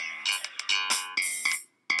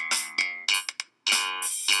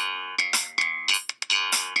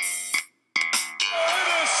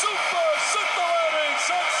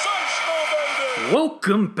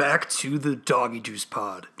Welcome back to the DoggyJuice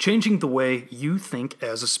pod, changing the way you think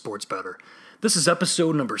as a sports bettor. This is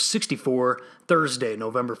episode number 64, Thursday,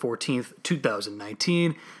 November 14th,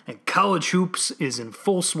 2019, and college hoops is in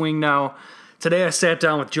full swing now. Today I sat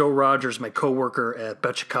down with Joe Rogers, my coworker at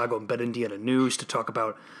Bet Chicago and Bet Indiana News, to talk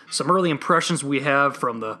about some early impressions we have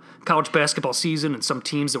from the college basketball season and some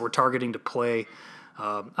teams that we're targeting to play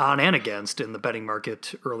on and against in the betting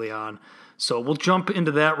market early on. So we'll jump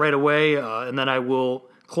into that right away, and then I will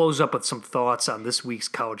close up with some thoughts on this week's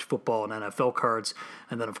college football and NFL cards.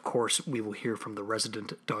 And then, of course, we will hear from the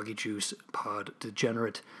resident Doggy Juice pod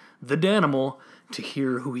degenerate, the Danimal, to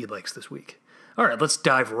hear who he likes this week. All right, let's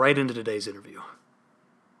dive right into today's interview.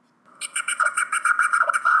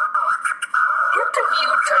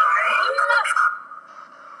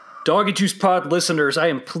 Doggy Juice Pod listeners, I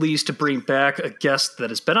am pleased to bring back a guest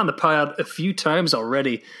that has been on the pod a few times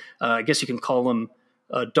already. I guess you can call him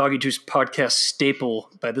a Doggy Juice podcast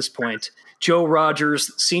staple by this point. Joe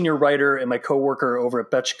Rogers, senior writer and my coworker over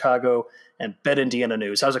at Bet Chicago and Bet Indiana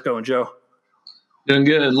News. How's it going, Joe? Doing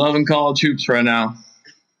good. Loving college hoops right now.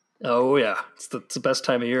 Oh, yeah. It's the best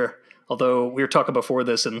time of year. Although we were talking before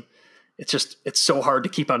this, and it's so hard to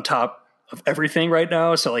keep on top of everything right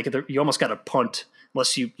now. So, you almost got to punt.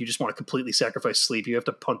 Unless you just want to completely sacrifice sleep, you have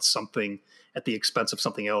to punt something at the expense of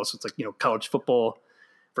something else. It's like, college football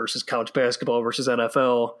versus college basketball versus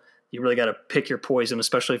NFL. You really got to pick your poison,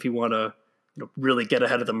 especially if you want to really get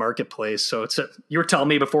ahead of the marketplace. So you were telling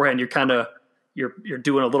me beforehand you're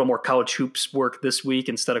doing a little more college hoops work this week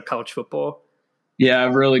instead of college football. Yeah,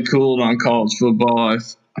 I've really cooled on college football. I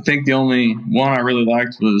think the only one I really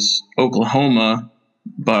liked was Oklahoma,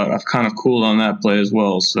 but I've kind of cooled on that play as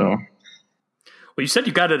well. So. Well, you said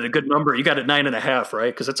you got it at a good number. You got it 9.5,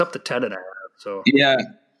 right? Because it's up to 10.5. So yeah,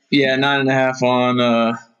 9.5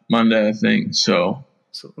 on Monday, I think. So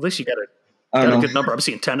at least you got a good number. I'm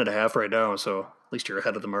seeing 10.5 right now, so at least you're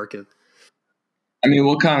ahead of the market. I mean,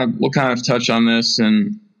 we'll kind of touch on this,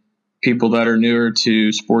 and people that are newer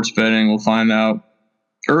to sports betting will find out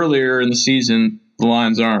earlier in the season the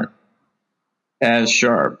lines aren't as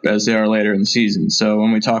sharp as they are later in the season. So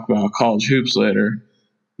when we talk about college hoops later,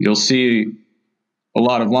 you'll see a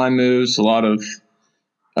lot of line moves, a lot of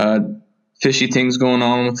fishy things going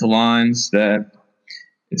on with the lines, that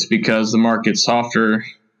it's because the market's softer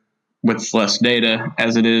with less data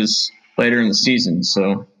as it is later in the season.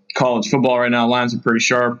 So college football right now, lines are pretty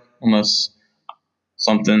sharp unless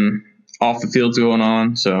something off the field's going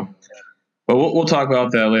on. So, but we'll talk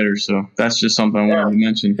about that later. So that's just something I wanted to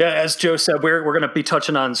mention. Yeah, as Joe said, we're going to be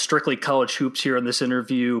touching on strictly college hoops here in this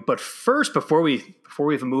interview. But first, before we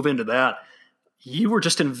even move into that, you were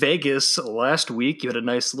just in Vegas last week. You had a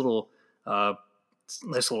nice little, I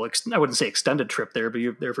wouldn't say extended trip there, but you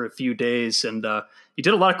were there for a few days, and you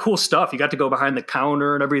did a lot of cool stuff. You got to go behind the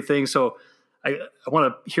counter and everything. So I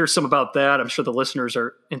want to hear some about that. I'm sure the listeners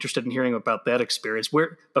are interested in hearing about that experience.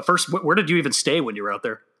 But first, where did you even stay when you were out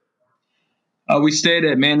there? We stayed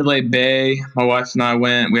at Mandalay Bay. My wife and I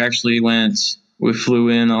went. We flew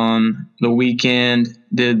in on the weekend,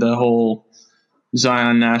 did the whole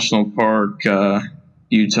Zion National Park,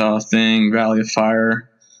 Utah thing, Valley of Fire.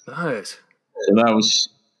 Nice. So that was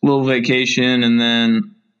a little vacation. And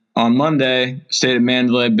then on Monday, stayed at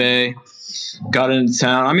Mandalay Bay, got into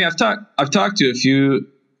town. I mean, I've talked to a few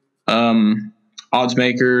odds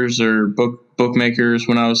makers or bookmakers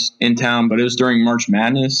when I was in town, but it was during March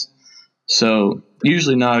Madness. So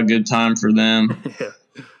usually not a good time for them. Yeah.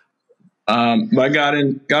 But I got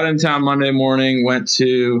in town Monday morning, went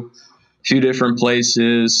to a few different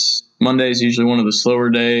places. Monday's usually one of the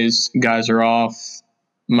slower days. Guys are off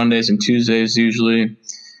Mondays and Tuesdays usually.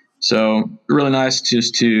 So really nice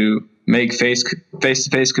just to make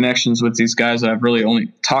face-to-face connections with these guys that I've really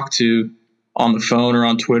only talked to on the phone or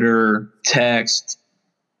on Twitter or text,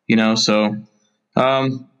 So,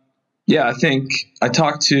 I think I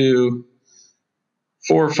talked to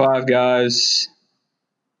 4 or 5 guys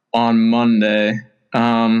on Monday.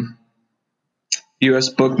 U.S.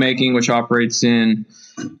 Bookmaking, which operates in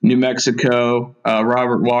New Mexico.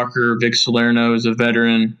 Robert Walker, Vic Salerno is a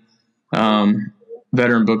veteran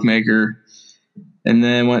bookmaker. And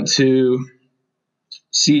then went to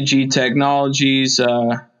CG Technologies,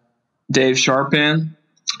 Dave Sharpan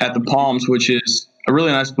at the Palms, which is a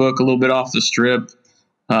really nice book, a little bit off the strip.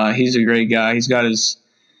 He's a great guy. He's got his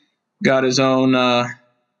own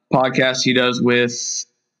podcast he does with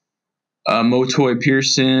Motoy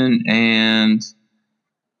Pearson and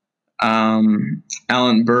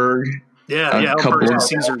Alan Berg. Yeah, Alan Berg is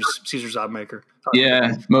Caesar's odd maker.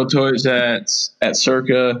 Yeah, Motoy's at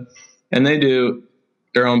Circa, and they do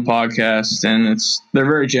their own podcast, and they're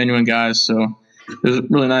very genuine guys. So it was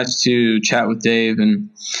really nice to chat with Dave, and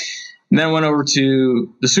then went over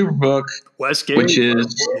to the Superbook, Westgate, which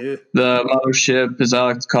is the mothership, as I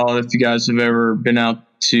like to call it. If you guys have ever been out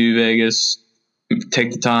to Vegas,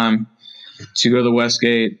 take the time to go to the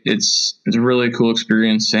Westgate. It's a really cool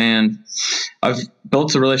experience, and I've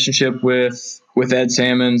built a relationship with Ed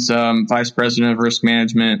Salmons, Vice President of Risk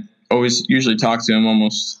Management. Usually talk to him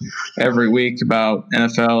almost every week about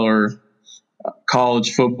NFL or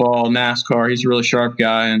college football, NASCAR. He's a really sharp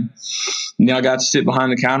guy, and I got to sit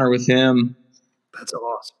behind the counter with him. That's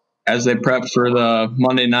awesome. As they prepped for the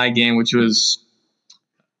Monday night game, which was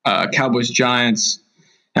Cowboys Giants.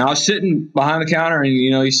 And I was sitting behind the counter, and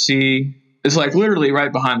you see it's like literally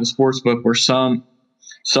right behind the sports book where some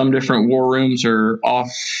different war rooms are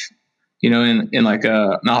off, in like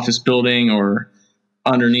an office building, or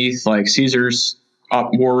underneath, like Caesar's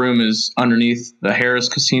war room is underneath the Harris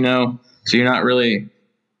Casino. So you're not really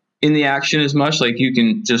in the action as much. Like you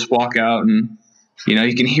can just walk out and,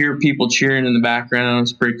 you can hear people cheering in the background.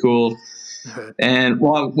 It's pretty cool. And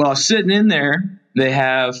while I was sitting in there, they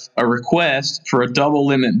have a request for a double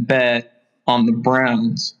limit bet on the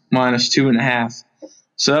Browns -2.5.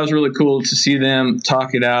 So that was really cool to see them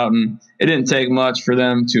talk it out, and it didn't take much for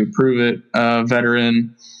them to approve it.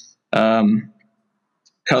 Veteran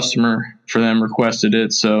customer for them requested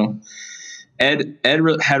it. So Ed had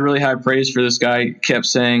really high praise for this guy. He kept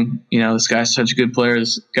saying, this guy's such a good player.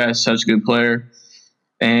 This guy's such a good player.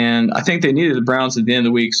 And I think they needed the Browns at the end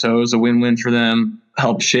of the week, so it was a win-win for them.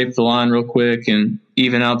 Helped shape the line real quick and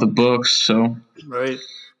even out the books. So right.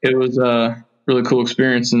 It was a really cool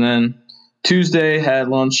experience. And then Tuesday had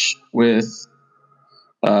lunch with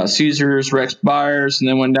Caesars, Rex Byers, and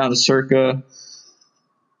then went down to Circa,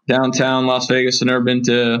 downtown Las Vegas. I've never been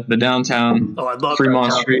to the downtown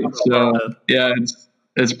Fremont Street. So yeah,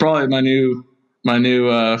 it's probably my new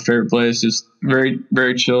favorite place. It's very,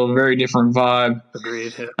 very chill, very different vibe.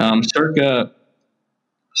 Agreed.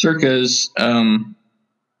 Circa's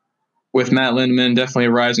with Matt Lindemann, definitely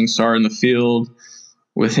a rising star in the field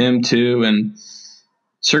with him too. And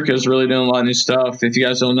Circa's really doing a lot of new stuff. If you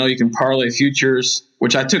guys don't know, you can parlay futures,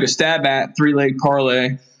 which I took a stab at, 3-leg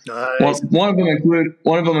parlay. Nice. One of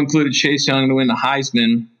them included Chase Young to win the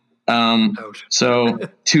Heisman. So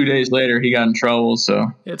 2 days later, he got in trouble.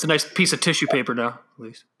 So it's a nice piece of tissue paper now, at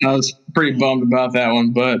least. I was pretty bummed about that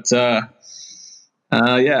one, but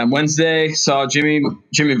Wednesday saw Jimmy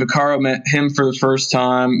Vaccaro, met him for the first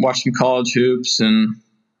time, watched some college hoops, and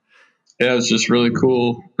yeah, it was just really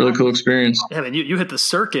cool experience. Yeah, man, you hit the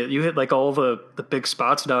circuit, you hit like all the big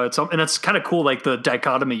spots now. And it's kind of cool, like the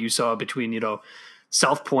dichotomy you saw between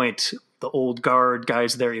South Point, the old guard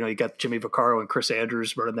guys there. You got Jimmy Vaccaro and Chris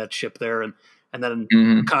Andrews running that ship there, and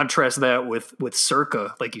then contrast that with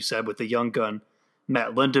Circa, like you said, with the young gun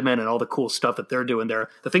Matt Lindemann and all the cool stuff that they're doing there.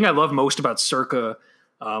 The thing I love most about Circa,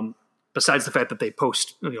 besides the fact that they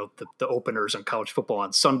post the openers on college football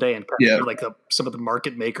on Sunday and like some of the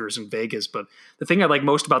market makers in Vegas, but the thing I like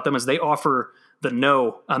most about them is they offer the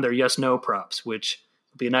no on their yes no props, which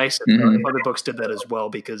would be nice if other books did that as well,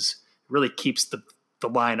 because it really keeps the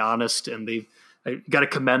line honest, and I got to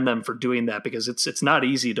commend them for doing that, because it's not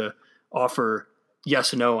easy to offer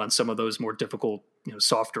yes no on some of those more difficult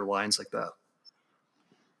softer lines like that.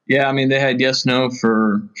 Yeah, I mean, they had yes no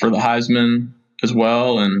for the Heisman as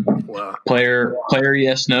well, and player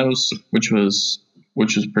yes nos, which was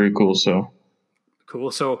pretty cool. So cool.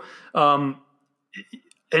 So and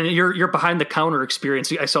your behind the counter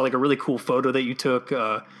experience, I saw like a really cool photo that you took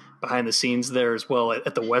behind the scenes there as well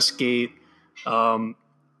at the Westgate.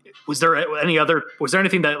 Was there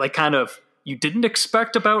anything that like kind of you didn't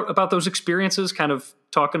expect about those experiences, kind of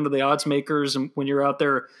talking to the odds makers and when you're out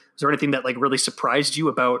there? Is there anything that like really surprised you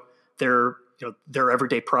about their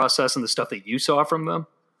everyday process and the stuff that you saw from them?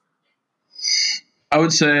 I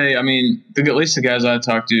would say, I mean, at least the guys I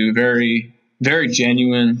talked to, very, very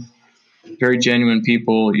genuine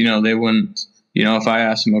people. They wouldn't, if I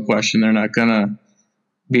ask them a question, they're not gonna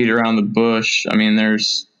beat around the bush. I mean,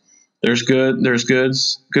 there's good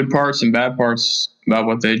parts and bad parts about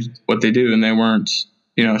what they do, and they weren't,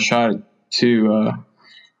 shy to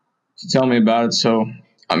tell me about it. So,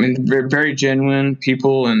 I mean, very, very genuine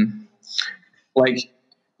people, and like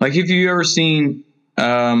if you ever seen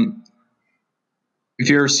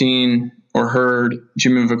or heard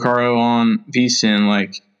Jimmy Vaccaro on VSiN,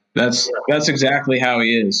 like that's exactly how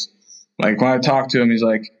he is. Like when I talk to him, he's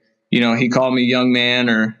like, he called me young man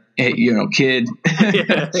or kid,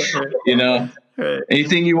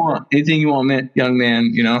 anything you want, young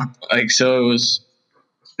man, like, so it was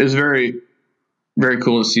very, very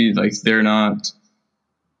cool to see, like, they're not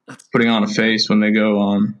putting on a face when they go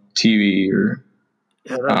on TV or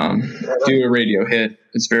do a radio hit.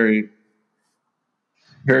 It's very,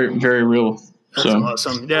 very, very real. That's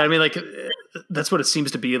awesome. Yeah, I mean, like that's what it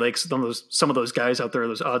seems to be. Like some of those guys out there,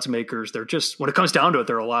 those odds makers, they're just when it comes down to it,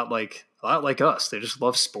 they're a lot like us. They just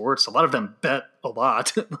love sports. A lot of them bet a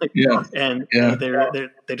lot, and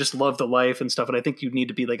they just love the life and stuff. And I think you need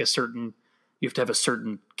to be like you have to have a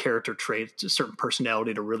certain character trait, a certain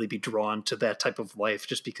personality to really be drawn to that type of life.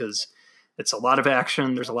 Just because it's a lot of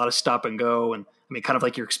action, there's a lot of stop and go, and I mean, kind of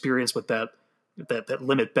like your experience with that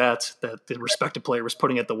limit bet that the respected player was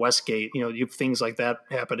putting at the Westgate. You have things like that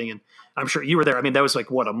happening, and I'm sure you were there. I mean, that was like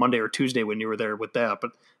a Monday or Tuesday when you were there with that,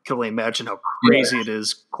 but I can only imagine how crazy it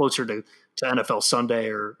is closer to NFL Sunday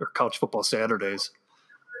or college football Saturdays.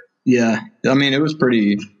 Yeah, I mean, it was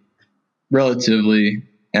pretty relatively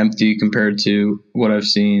empty compared to what I've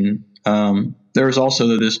seen. There was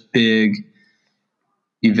also this big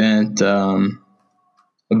event, a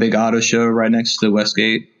big auto show right next to the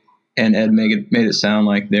Westgate. And Ed made it sound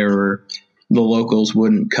like the locals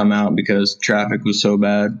wouldn't come out because traffic was so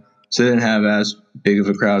bad. So they didn't have as big of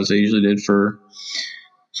a crowd as they usually did for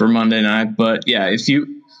Monday night. But yeah, to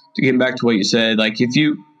get back to what you said,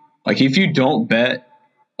 if you don't bet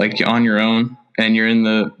like on your own and you're in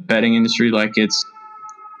the betting industry, it's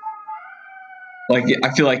like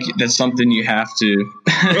I feel like that's something you have to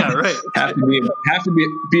have to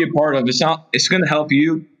be a part of. It's going to help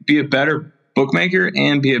you be a better bookmaker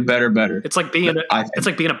and be a better. It's like being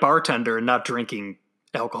a bartender and not drinking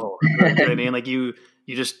alcohol. You know what I mean? Like you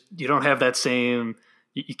don't have that same.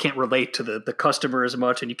 You can't relate to the customer as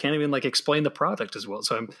much, and you can't even explain the product as well.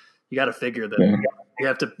 So you got to figure that you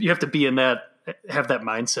have to be in that, have that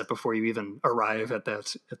mindset before you even arrive at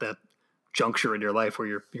that juncture in your life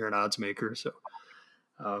where you're an odds maker. So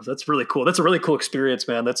that's really cool. That's a really cool experience,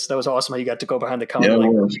 man. That was awesome how you got to go behind the counter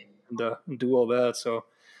and do all that. So.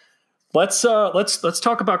 Let's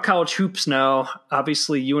talk about college hoops now.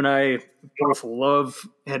 Obviously, you and I both love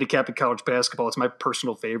handicapping college basketball. It's my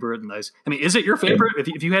personal favorite. And I mean, is it your favorite?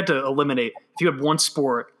 If you had to eliminate, if you had one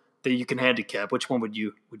sport that you can handicap, which one would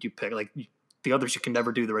you pick? Like the others you can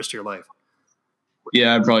never do the rest of your life.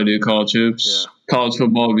 Yeah, I'd probably do college hoops. Yeah. College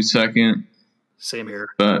football would be second. Same here.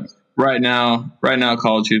 But right now,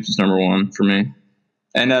 college hoops is number one for me.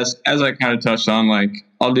 And as I kind of touched on,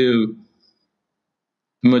 I'll do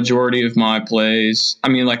majority of my plays. I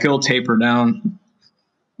mean, it'll taper down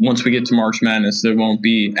once we get to March Madness. There won't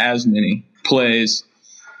be as many plays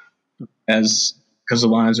because the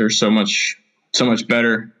lines are so much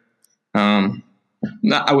better. I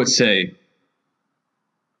would say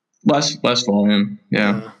less volume.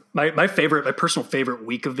 Yeah. My personal favorite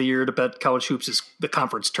week of the year to bet college hoops is the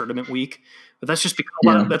conference tournament week, but that's just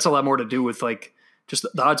because that's a lot more to do with just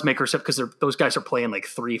the odds makers have, because those guys are playing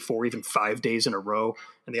 3, 4, even 5 days in a row,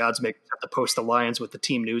 and the odds makers have to post the lines with the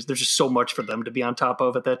team news. There's just so much for them to be on top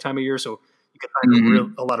of at that time of year, so you can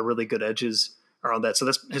find a lot of really good edges around that. So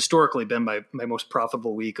that's historically been my most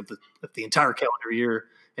profitable week of the entire calendar year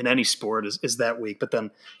in any sport is that week. But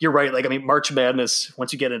then you're right, March Madness,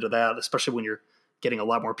 once you get into that, especially when you're getting a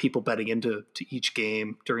lot more people betting into each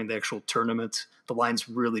game during the actual tournament, the lines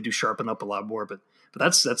really do sharpen up a lot more. But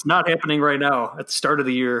that's not happening right now. At the start of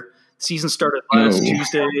the year, the season started last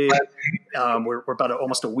Tuesday. We're about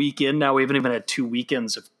almost a week in now. We haven't even had 2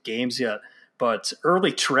 weekends of games yet. But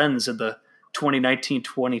early trends in the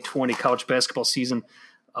 2019-2020 college basketball season,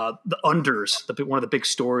 the unders, one of the big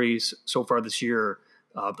stories so far this year,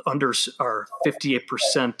 the unders are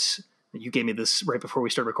 58%. You gave me this right before we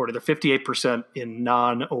started recording. They're 58% in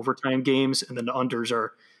non-overtime games, and then the unders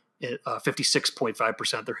are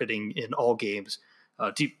 56.5%. They're hitting in all games.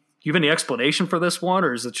 Do you have any explanation for this one,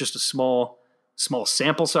 or is it just a small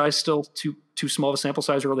sample size still? Too small of a sample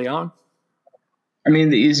size early on? I mean,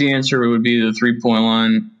 the easy answer would be the 3-point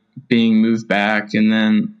line being moved back, and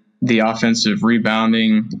then the offensive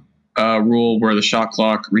rebounding rule where the shot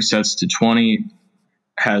clock resets to 20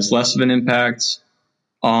 has less of an impact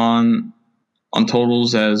on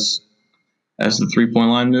totals as the 3-point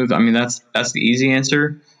line move. I mean, that's the easy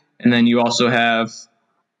answer. And then you also have,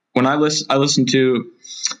 when I listened to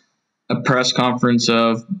a press conference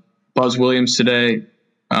of Buzz Williams today,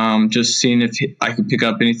 just seeing if I could pick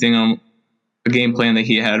up anything on a game plan that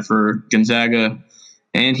he had for Gonzaga,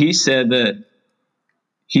 and he said that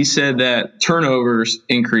turnovers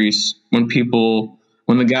increase when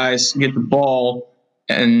the guys get the ball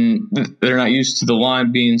and they're not used to the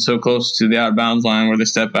line being so close to the out of bounds line where they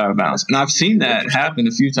step out of bounds. And I've seen that happen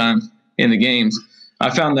a few times in the games. I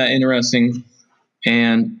found that interesting.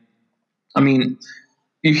 And I mean,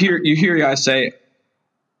 you hear guys say,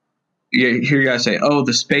 oh,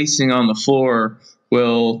 the spacing on the floor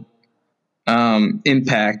will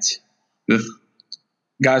impact.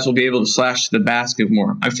 Guys will be able to slash to the basket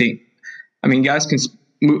more. Guys can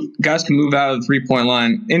move out of the 3-point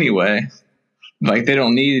line anyway. Like, they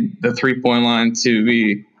don't need the 3-point line to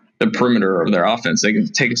be the perimeter of their offense. They can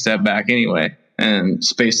take a step back anyway and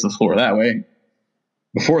space the floor that way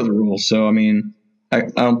before the rules. So, I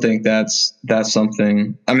don't think that's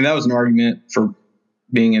something. That was an argument for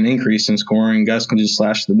being an increase in scoring. Guys can just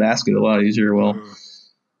slash the basket a lot easier.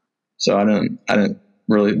 So I didn't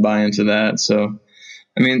really buy into that. So,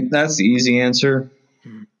 that's the easy answer.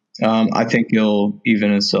 I think it'll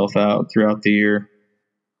even itself out throughout the year.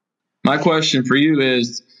 My question for you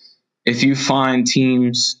is, if you find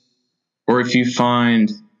teams, or if you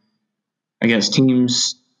find,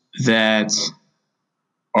 teams that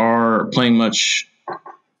are playing much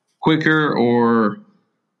quicker, or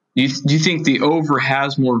do you think the over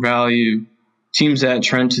has more value? Teams that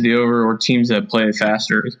trend to the over or teams that play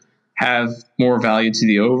faster have more value to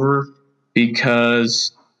the over,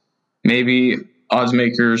 because maybe odds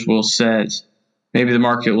makers maybe the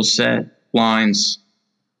market will set lines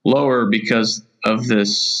lower because of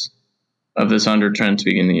this under trend to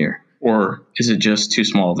begin the year? Or is it just too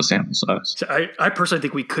small of a sample size? So I personally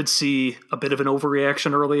think we could see a bit of an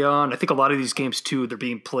overreaction early on. I think a lot of these games, too, they're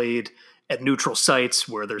being played at neutral sites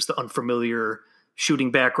where there's the unfamiliar shooting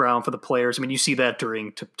background for the players. You see that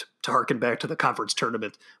during, to harken back to the conference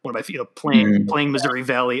tournament, one of my playing Missouri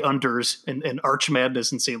Valley unders and Arch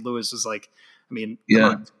Madness in St. Louis is like, the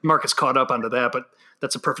market's caught up onto that, but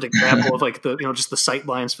that's a perfect example of like just the sight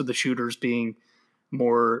lines for the shooters being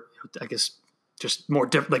more, just more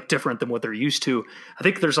different than what they're used to. I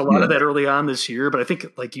think there's a lot of that early on this year, but I think,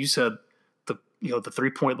 like you said, the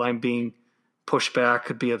 3-point line being pushed back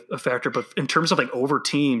could be a factor. But in terms of like over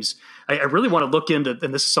teams, I really want to look into,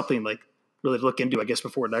 and this is something like really look into, I guess,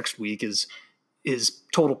 before next week, is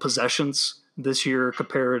total possessions this year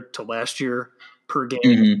compared to last year per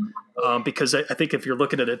game. Because I think if you're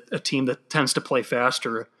looking at a team that tends to play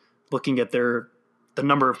faster, looking at the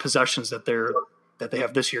number of possessions that they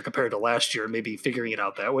have this year compared to last year, maybe figuring it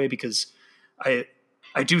out that way, because I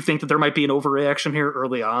do think that there might be an overreaction here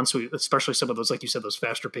early on. So especially some of those, like you said, those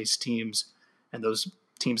faster paced teams and those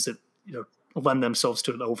teams that lend themselves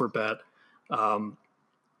to an over bet, or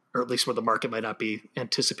at least where the market might not be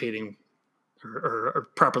anticipating or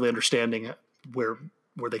properly understanding where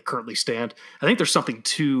they currently stand. I think there's something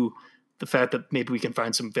to the fact that maybe we can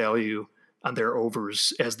find some value on their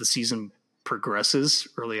overs as the season progresses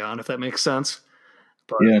early on, if that makes sense.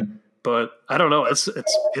 But I don't know.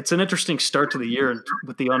 It's an interesting start to the year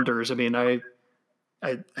with the unders.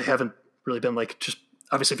 I haven't really been like, just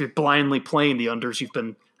obviously if you're blindly playing the unders, you've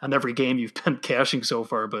been on every game you've been cashing so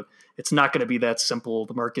far, but it's not going to be that simple.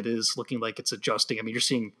 The market is looking like it's adjusting. You're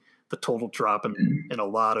seeing the total drop in a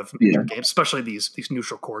lot of major games, especially these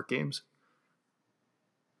neutral court games.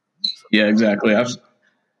 Yeah, exactly.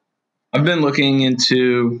 I've been looking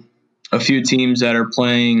into a few teams that are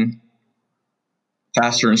playing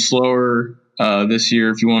faster and slower this year,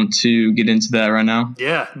 if you want to get into that right now.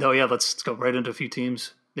 Let's go right into a few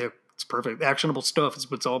teams. Yeah, it's perfect. Actionable stuff is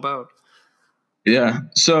what it's all about. Yeah,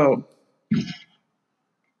 so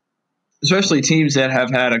especially teams that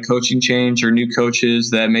have had a coaching change or new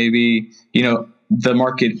coaches that maybe, the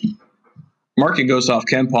market goes off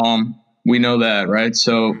KenPom. We know that, right?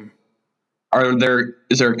 So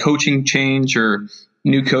is there a coaching change or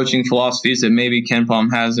new coaching philosophies that maybe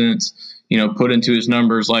KenPom hasn't, put into his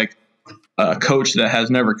numbers, like a coach that has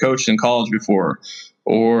never coached in college before,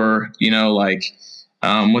 or,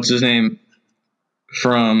 what's his name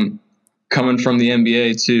coming from the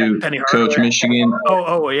NBA to coach Michigan?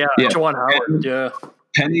 Juwan Howard.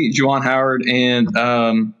 Juwan Howard and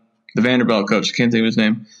the Vanderbilt coach. I can't think of his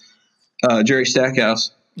name. Jerry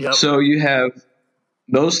Stackhouse. Yep. So you have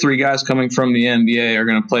those three guys coming from the NBA are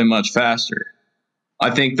going to play much faster.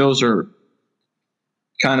 I think those are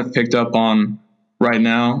kind of picked up on right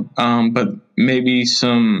now, but maybe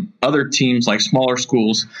some other teams like smaller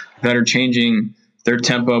schools that are changing their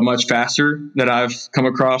tempo much faster that I've come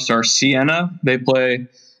across are Siena. They play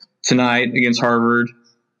tonight against Harvard.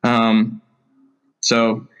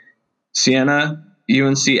 So Siena,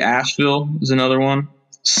 UNC Asheville is another one.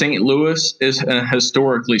 St. Louis is a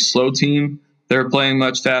historically slow team. They're playing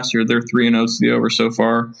much faster. They're 3-0 to the over so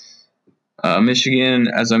far. Michigan,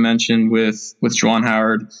 as I mentioned, with Juwan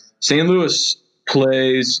Howard. St. Louis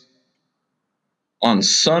plays on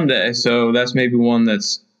Sunday, so that's maybe one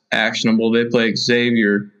that's actionable. They play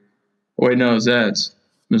Xavier. Wait, no, that's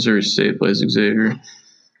Missouri State plays Xavier.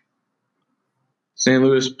 St.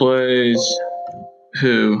 Louis plays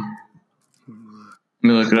who? Let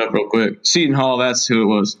me look it up real quick. Seton Hall, that's who it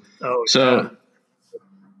was. Oh, so yeah.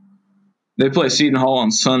 They play Seton Hall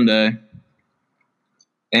on Sunday,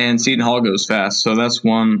 and Seton Hall goes fast. So that's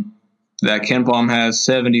one that Ken Palm has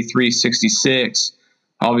 73-66.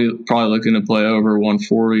 I'll be probably looking to play over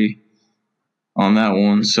 140 on that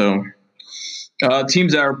one. So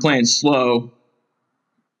teams that are playing slow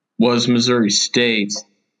was Missouri State.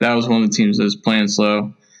 That was one of the teams that was playing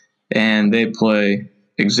slow, and they play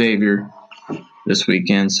Xavier this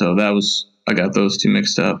weekend. So I got those two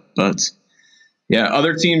mixed up. But yeah,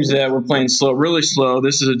 other teams that were playing slow, really slow.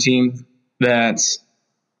 This is a team that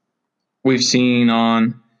we've seen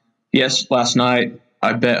on, last night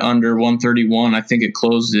I bet under 131. I think it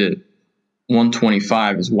closed at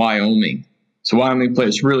 125 is Wyoming. So Wyoming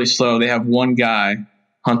plays really slow. They have one guy,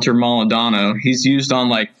 Hunter Maladano. He's used on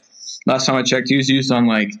last time I checked, he was used on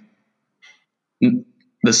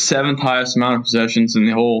the seventh highest amount of possessions in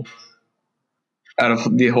out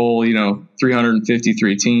of the whole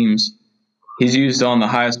 353 teams. He's used on the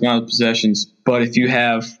highest amount of possessions. But if you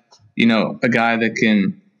have, a guy that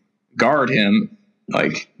can guard him,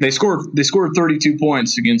 they scored 32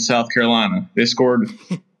 points against South Carolina. They scored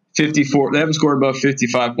 54. They haven't scored above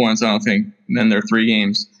 55 points, I don't think, in their 3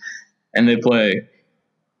 games. And they play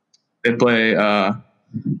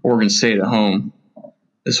Oregon State at home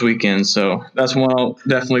this weekend. So that's one I'll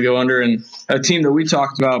definitely go under. And a team that we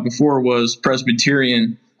talked about before was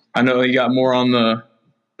Presbyterian. I know you got more on the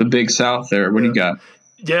Big South there. What do you got?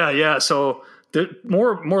 Yeah. So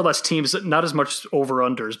more or less teams, not as much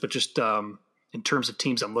over-unders, but just in terms of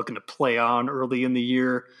teams I'm looking to play on early in the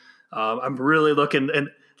year. I'm really looking – and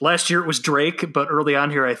last year it was Drake, but early on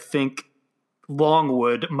here I think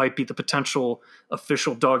Longwood might be the potential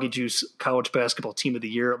official DoggyJuice college basketball team of the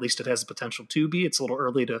year. At least it has the potential to be. It's a little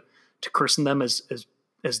early to christen them as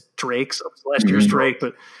Drake's last year's Drake,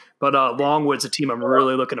 but Longwood's a team I'm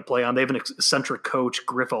really looking to play on. They have an eccentric coach,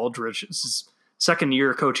 Griff Aldridge. This is second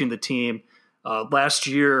year coaching the team. Last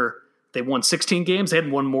year they won 16 games. They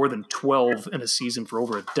hadn't won more than 12 in a season for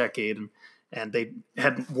over a decade, and they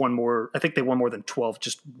hadn't won more. I think they won more than 12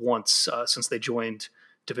 just once since they joined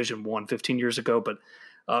Division I 15 years ago. But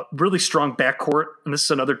really strong backcourt, and this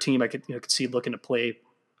is another team I could see looking to play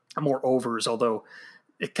more overs. Although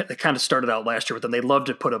it kind of started out last year with them. They love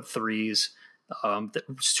to put up threes.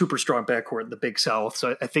 Super strong backcourt in the Big South.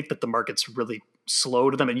 So I think that the market's really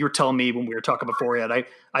slow to them. And you were telling me when we were talking beforehand,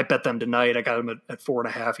 I bet them tonight. I got them at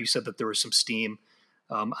 4.5. You said that there was some steam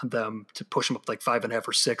on them to push them up 5.5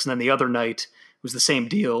 or 6. And then the other night it was the same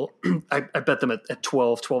deal. I bet them at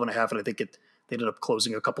 12.5. And I think they ended up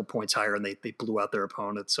closing a couple points higher, and they blew out their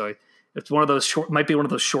opponent. So it's one of those might be one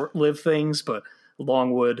of those short-lived things, but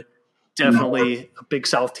Longwood, definitely a Big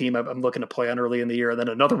South team I'm looking to play on early in the year. And then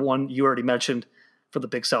another one you already mentioned for the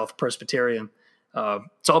Big South, Presbyterian.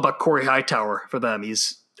 It's all about Corey Hightower for them.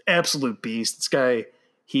 He's absolute beast. This guy,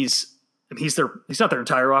 he's not their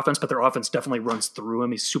entire offense, but their offense definitely runs through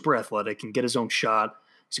him. He's super athletic, can get his own shot.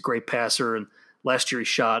 He's a great passer. And last year he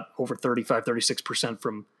shot over 36%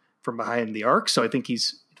 from behind the arc. So I think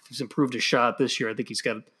he's improved his shot this year. I think he's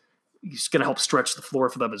going to help stretch the floor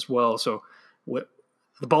for them as well. So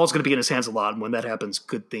the ball's going to be in his hands a lot. And when that happens,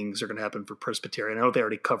 good things are going to happen for Presbyterian. I know they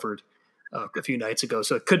already covered a few nights ago.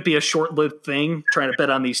 So it could be a short-lived thing, trying to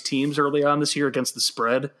bet on these teams early on this year against the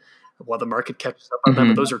spread while the market catches up on them.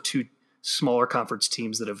 But those are two smaller conference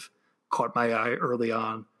teams that have caught my eye early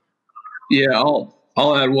on. Yeah, I'll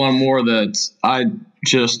add one more that I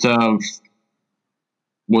just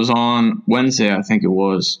was on Wednesday, I think it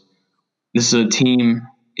was. This is a team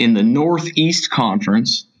in the Northeast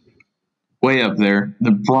Conference, way up there,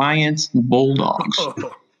 the Bryant Bulldogs.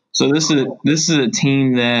 So this is a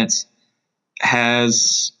team that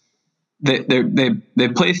has they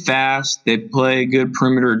play fast, they play good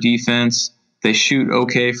perimeter defense, they shoot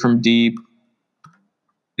okay from deep,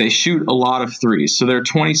 they shoot a lot of threes. So they're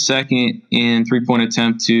 22nd in 3-point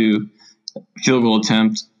attempt to field goal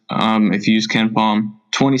attempt. If you use Ken Palm,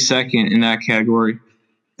 22nd in that category.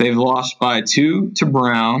 They've lost by 2 to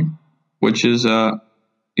Brown, which is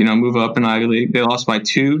move up in Ivy League. They lost by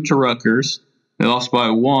 2 to Rutgers. They lost by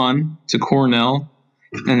 1 to Cornell,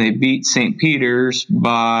 and they beat St. Peter's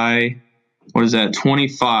by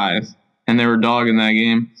 25, and they were dogging that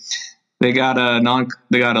game. They got a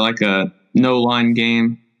no line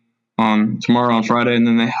game tomorrow on Friday, and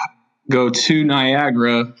then they go to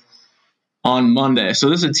Niagara on Monday. So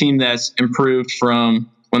this is a team that's improved from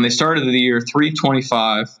when they started the year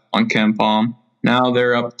 325 on Ken Palm. Now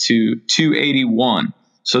they're up to 281.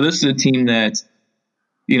 So this is a team that,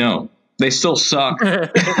 they still suck.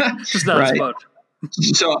 Just not right? as much.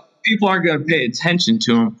 So people aren't going to pay attention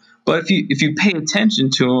to them. But if you pay attention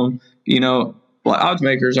to them, odds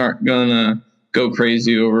makers aren't going to go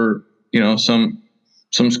crazy over,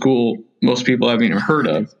 some school most people haven't even heard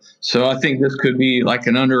of. So I think this could be like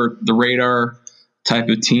an under the radar type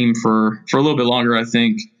of team for a little bit longer, I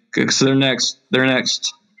think, because their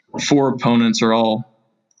next 4 opponents are all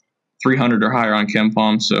 300 or higher on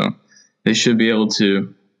KenPom, so they should be able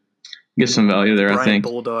to get some value there, I think.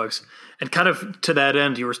 Bulldogs. And kind of to that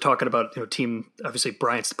end, you were talking about, team, obviously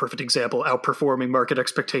Bryant's the perfect example, outperforming market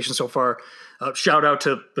expectations so far. Shout out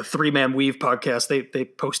to the 3-Man Weave podcast. They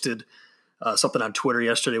posted something on Twitter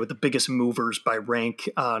yesterday with the biggest movers by rank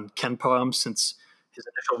on KenPom since his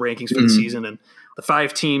initial rankings for the season. And the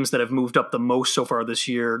 5 teams that have moved up the most so far this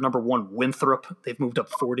year, number 1, Winthrop. They've moved up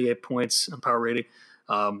 48 points on power rating.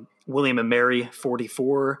 William and Mary,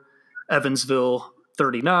 44. Evansville,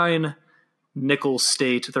 39. Nichols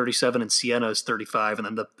State, 37. And Siena is 35.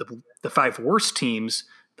 And then the 5 worst teams,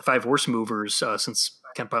 the 5 worst movers since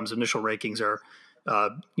KenPom's initial rankings are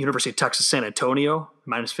University of Texas San Antonio,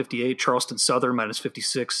 minus 58. Charleston Southern, minus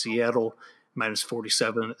 56. Seattle, minus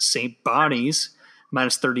 47. St. Bonnie's,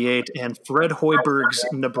 minus 38, and Fred Hoiberg's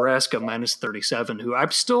Nebraska minus 37, who I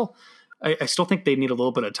still think they need a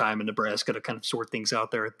little bit of time in Nebraska to kind of sort things out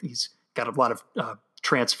there. He's got a lot of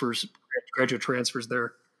graduate transfers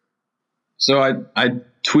there. So I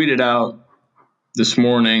tweeted out this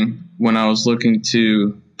morning when I was looking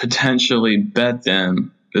to potentially bet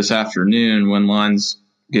them this afternoon when lines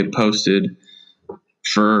get posted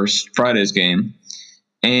for Friday's game.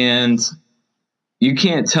 And you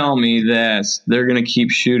can't tell me that they're going to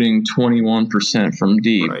keep shooting 21% from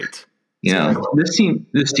deep. Right. This team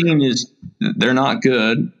they're not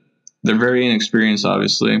good. They're very inexperienced,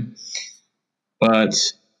 obviously, but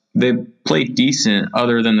they play decent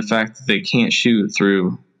other than the fact that they can't shoot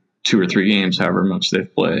through 2 or 3 games, however much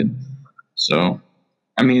they've played. So,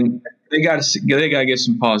 I mean, they got to get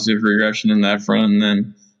some positive regression in that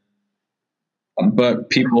front,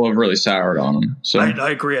 but people have really soured on them. So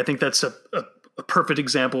I agree. I think that's a perfect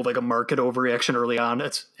example of like a market overreaction early on.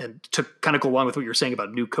 And to kind of go along with what you're saying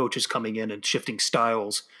about new coaches coming in and shifting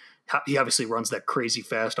styles, he obviously runs that crazy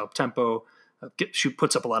fast up tempo,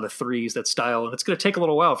 puts up a lot of threes, that style. And it's going to take a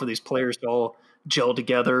little while for these players to all gel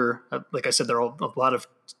together. Like I said, there are a lot of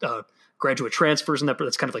graduate transfers in that, but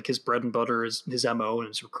that's kind of like his bread and butter, his MO and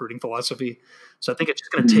his recruiting philosophy. So I think it's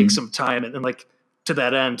just going to take some time. And like to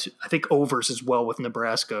that end, I think overs as well with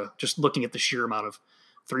Nebraska, just looking at the sheer amount of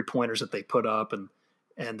 3-pointers that they put up, and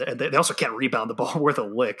they also can't rebound the ball worth a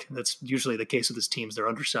lick. That's usually the case with these teams. They're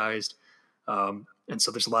undersized. And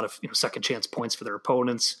so there's a lot of second chance points for their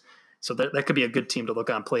opponents. So that could be a good team to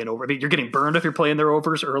look on playing over. I mean, you're getting burned if you're playing their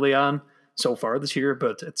overs early on so far this year,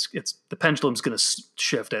 but it's the pendulum's going to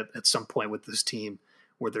shift at some point with this team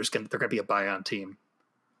where they're going to be a buy-on team.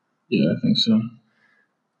 Yeah, I think so.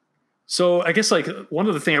 So I guess like one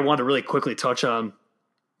of the things I wanted to really quickly touch on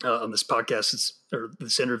this podcast or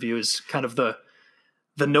this interview is kind of the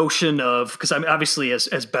notion of, because I'm obviously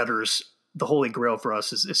as bettors, the holy grail for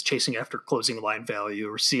us is chasing after closing line value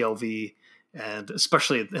or CLV, and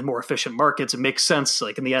especially in more efficient markets, it makes sense.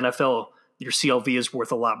 Like in the NFL, your CLV is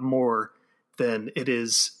worth a lot more than it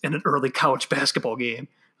is in an early college basketball game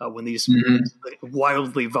when these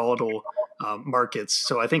wildly volatile markets.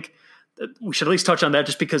 So I think we should at least touch on that,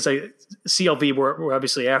 just because CLV, we're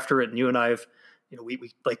obviously after it, and you and I have,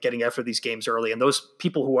 we like getting after these games early, and those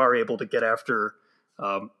people who are able to get after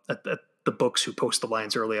at the books who post the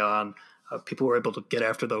lines early on, people who are able to get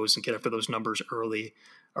after those and get after those numbers early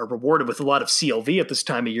are rewarded with a lot of CLV at this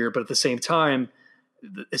time of year. But at the same time,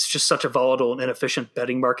 it's just such a volatile and inefficient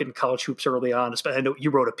betting market in college hoops early on. I know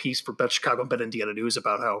you wrote a piece for Bet Chicago and Bet Indiana News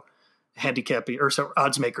about how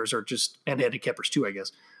odds makers are just, and handicappers too, I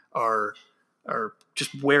guess, are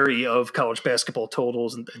just wary of college basketball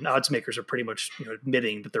totals, and odds makers are pretty much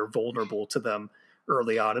admitting that they're vulnerable to them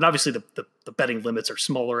early on. And obviously the betting limits are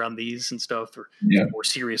smaller on these and stuff for more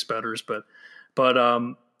serious bettors, but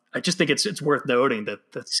I just think it's worth noting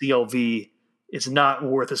that CLV is not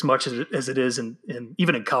worth as much as it is in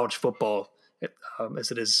even in college football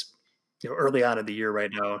as it is early on in the year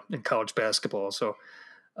right now in college basketball. So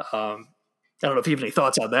I don't know if you have any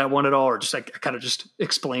thoughts on that one at all, or just I kind of just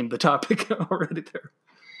explained the topic already there.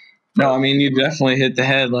 No, I mean, you definitely hit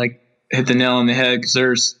the nail on the head, because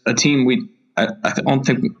there's a team I don't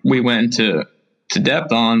think we went into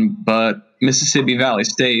depth on, but Mississippi Valley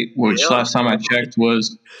State, which last time I checked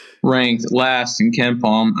was ranked last in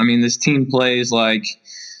KenPom. I mean, this team plays like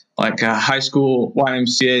a high school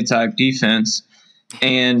YMCA type defense,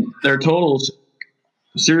 and their totals,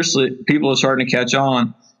 seriously, people are starting to catch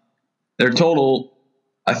on. Their total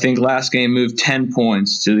I think last game moved 10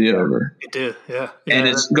 points to the over. It did, yeah. And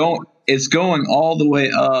it's going all the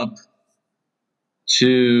way up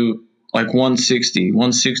to like 160,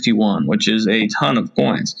 161, which is a ton of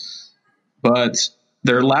points. But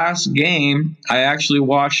their last game, I actually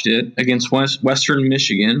watched it against Western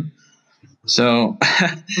Michigan. So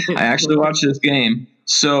I actually watched this game.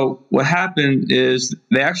 So what happened is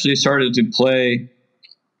they actually started to play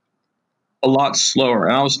a lot slower.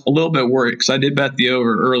 And I was a little bit worried because I did bet the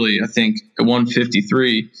over early, I think at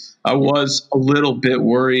 153. I was a little bit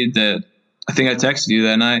worried that I think I texted you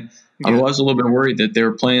that night. Yeah. I was a little bit worried that they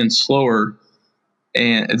were playing slower,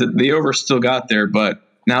 and the over still got there, but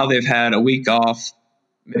now they've had a week off.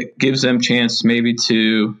 It gives them a chance maybe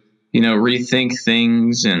to, rethink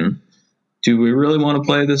things. And do we really want to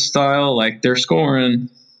play this style? Like they're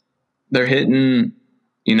hitting,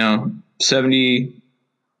 70,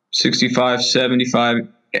 65, 75.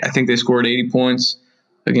 I think they scored 80 points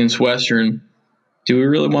against Western. Do we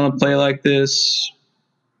really want to play like this?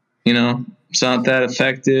 It's not that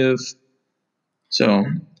effective. So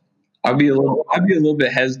I'd be a little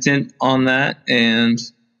bit hesitant on that. And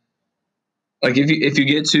like if you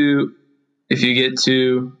get to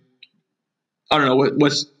I don't know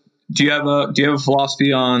do you have a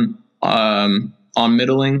philosophy on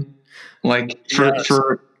middling? Like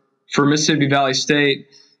for Mississippi Valley State,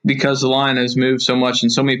 because the line has moved so much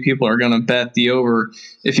and so many people are going to bet the over.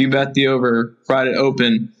 If you bet the over right at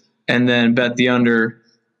open and then bet the under,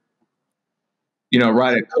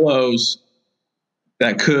 right at close,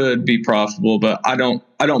 that could be profitable. But I don't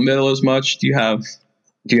middle as much. Do you have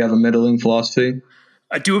a middling philosophy?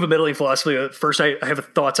 I do have a middling philosophy. First, I have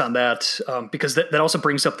thoughts on that because that also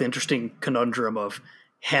brings up the interesting conundrum of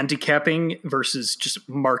handicapping versus just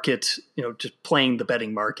market, just playing the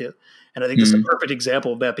betting market. And I think this is a perfect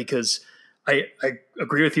example of that because I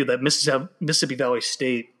agree with you that Mississippi Valley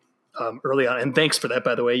State early on, and thanks for that,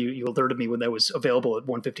 by the way, you alerted me when that was available at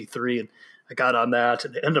 153, and I got on that,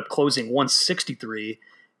 and it ended up closing 163,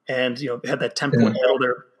 and had that 10-point middle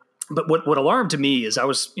there. But what alarmed me is I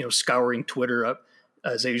was scouring Twitter up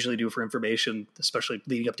as I usually do for information, especially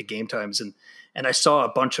leading up to game times, and I saw a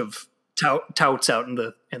bunch of touts out in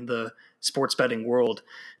the sports betting world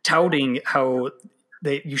touting how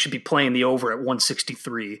you should be playing the over at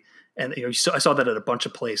 163, and I saw that at a bunch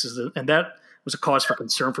of places, and that was a cause for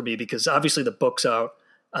concern for me because obviously the book's out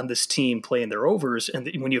on this team playing their overs, and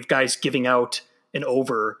when you have guys giving out an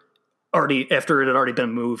over already after it had already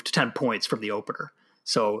been moved 10 points from the opener.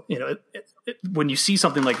 So when you see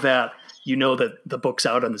something like that, that the book's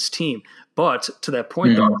out on this team. But to that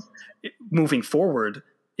point, though, moving forward,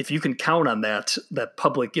 if you can count on that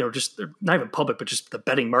public, just not even public, but just the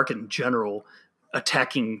betting market in general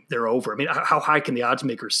attacking their over. I mean, how high can the odds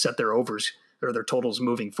makers set their overs or their totals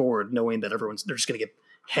moving forward, knowing that they're just going to get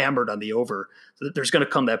hammered on the over? So there's going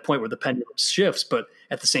to come that point where the pendulum shifts. But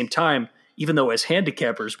at the same time, even though as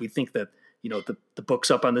handicappers, we think that, the book's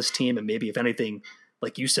up on this team, and maybe if anything,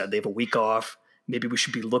 like you said, they have a week off. Maybe we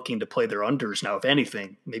should be looking to play their unders now. If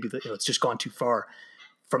anything, maybe it's just gone too far.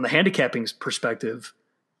 From the handicapping perspective,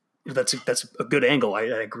 that's a good angle. I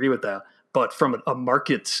agree with that. But from a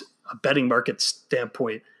betting market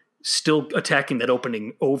standpoint, still attacking that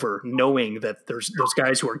opening over, knowing that there's those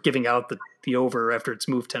guys who are giving out the over after it's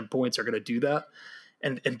moved 10 points are going to do that,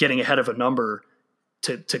 and getting ahead of a number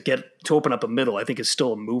to open up a middle, I think is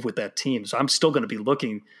still a move with that team. So I'm still going to be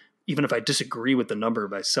looking, even if I disagree with the number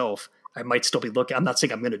myself, I might still be looking. I'm not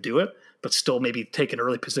saying I'm going to do it, but still maybe take an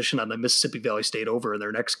early position on the Mississippi Valley State over in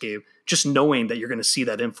their next game, just knowing that you're going to see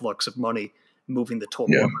that influx of money moving the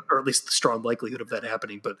total, or at least the strong likelihood of that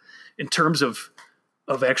happening. But in terms of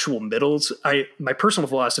actual middles, my personal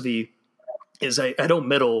philosophy is I don't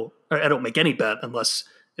middle, or I don't make any bet unless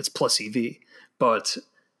it's plus EV. But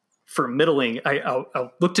for middling,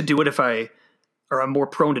 I'll look to do it I'm more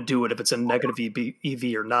prone to do it if it's a negative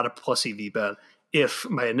EV or not a plus EV bet, if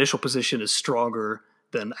my initial position is stronger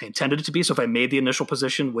than I intended it to be. So if I made the initial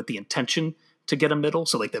position with the intention to get a middle,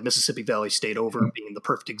 so like that Mississippi Valley State over being the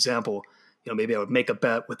perfect example, maybe I would make a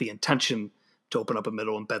bet with the intention to open up a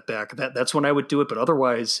middle and bet back. That's when I would do it. But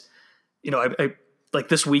otherwise, I like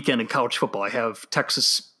this weekend in college football, I have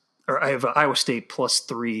Iowa State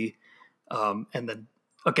 +3, and then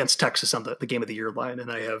against Texas on the game of the year line.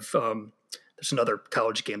 And I have, there's another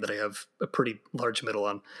college game that I have a pretty large middle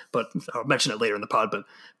on, but I'll mention it later in the pod.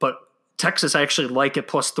 But Texas, I actually like at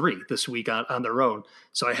 +3 this week on their own.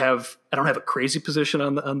 So I don't have a crazy position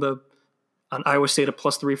on Iowa State at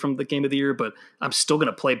 +3 from the game of the year, but I'm still going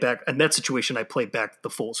to play back. In that situation, I play back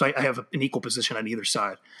the full. So I have an equal position on either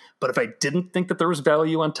side. But if I didn't think that there was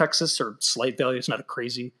value on Texas, or slight value, it's not a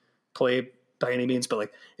crazy play, by any means, but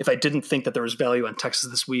like if I didn't think that there was value on Texas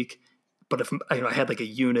this week, but if I had like a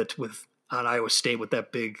unit on Iowa State with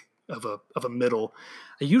that big of a middle,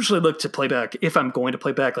 I usually look to play back if I'm going to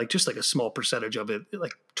play back, like just like a small percentage of it,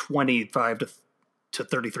 like 25 to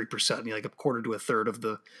 33%, like a quarter to a third of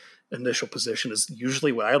the initial position is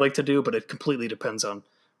usually what I like to do, but it completely depends on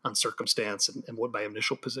circumstance and what my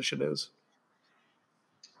initial position is.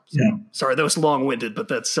 So, yeah. Sorry, that was long-winded, but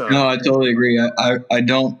that's no, I totally agree. I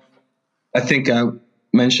think I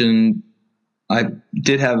mentioned I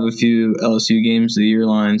did have a few LSU games of the year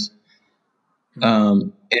lines in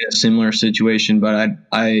a similar situation, but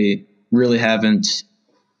I really haven't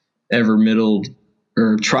ever middled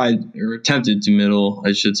or tried or attempted to middle,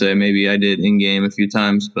 I should say. Maybe I did in game a few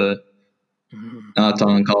times, but not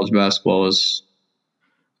on college basketball was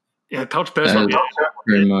college basketball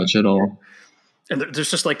very much at all. And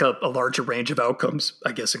there's just like a larger range of outcomes,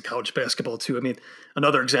 I guess, in college basketball too. I mean,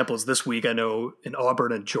 another example is this week. I know in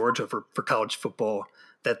Auburn and Georgia for college football,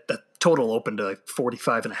 that total opened to like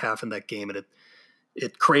 45.5 in that game, and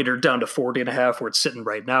it cratered down to 40.5 where it's sitting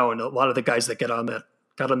right now. And a lot of the guys that got on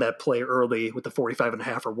that play early with the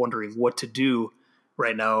 45.5 are wondering what to do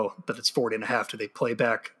right now that it's 40.5. Do they play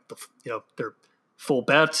back their full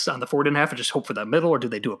bets on the 40.5 and just hope for that middle, or do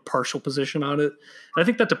they do a partial position on it? And I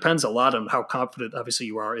think that depends a lot on how confident, obviously,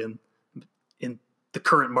 you are in the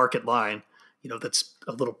current market line. That's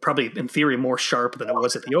a little, probably in theory, more sharp than it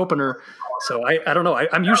was at the opener. So I don't know.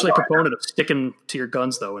 I'm usually a proponent of sticking to your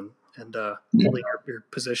guns though, and holding your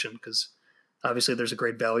position, because obviously there's a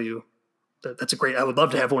great value. That's a great. I would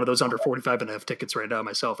love to have one of those under 45.5 tickets right now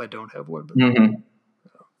myself. I don't have one, but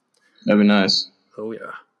that'd be nice. Oh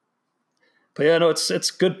yeah. But yeah, no,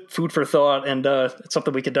 it's good food for thought, and it's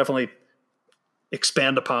something we could definitely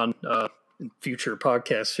expand upon in future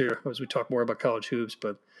podcasts here as we talk more about college hoops.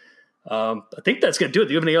 But I think that's going to do it.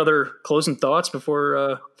 Do you have any other closing thoughts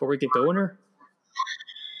before we get going here?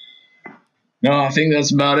 No, I think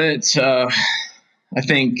that's about it. I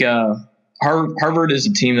think Harvard is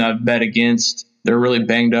a team that I've bet against. They're really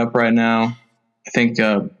banged up right now. I think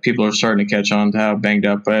people are starting to catch on to how banged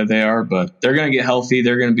up they are, but they're going to get healthy.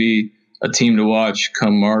 They're going to be a team to watch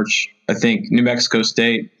come March. I think New Mexico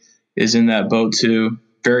State is in that boat too.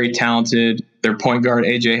 Very talented. Their point guard,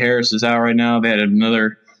 A.J. Harris, is out right now. They had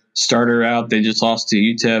another starter out. They just lost to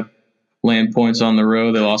UTEP, laying points on the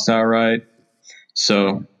road. They lost outright.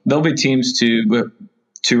 So there'll be teams to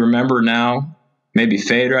remember now, maybe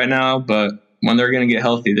fade right now, but when they're going to get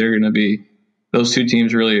healthy, those two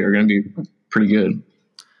teams really are going to be pretty good.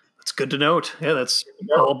 That's good to note. Yeah, that's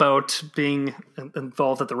all about being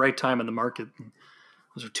involved at the right time in the market.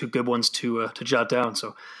 Those are two good ones to jot down. So,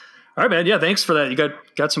 all right, man. Yeah, thanks for that. You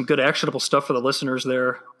got some good actionable stuff for the listeners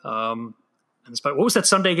there. And what was that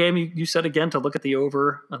Sunday game you said again to look at the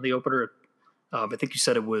over on the opener? I think you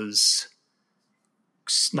said it was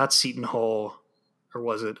not Seton Hall, or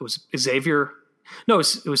was it? It was Xavier. No,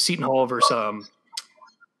 it was Seton Hall versus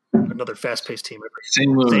another fast-paced team.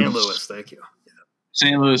 St. Louis. Thank you.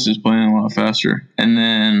 St. Louis is playing a lot faster. And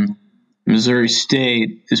then Missouri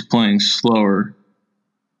State is playing slower.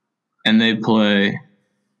 And they play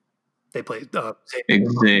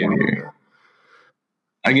Xavier.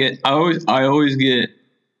 I always get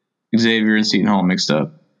Xavier and Seton Hall mixed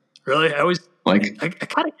up. Really? I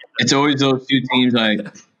kind of it's always those two teams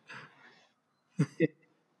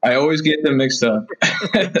I always get them mixed up.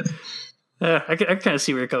 Yeah, I kind of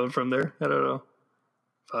see where you're coming from there. I don't know.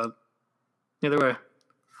 But either way,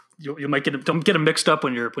 you might don't get them mixed up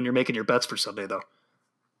when you're making your bets for Sunday, though.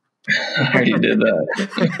 I already did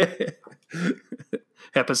that.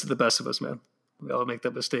 Happens to the best of us, man. We all make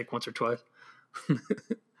that mistake once or twice.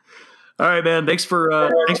 All right, man. Thanks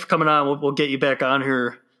for coming on. We'll get you back on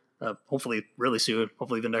here, hopefully really soon.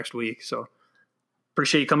 Hopefully the next week. So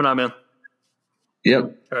appreciate you coming on, man. Yep.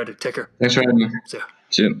 All right, dude, take care. Thanks for having me. See ya.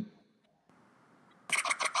 See ya.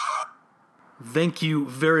 Thank you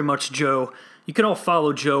very much, Joe. You can all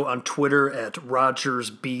follow Joe on Twitter at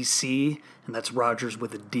RogersBC, and that's Rogers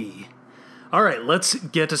with a D. All right, let's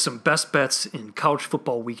get to some best bets in college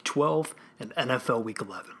football Week 12 and NFL Week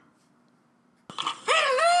 11.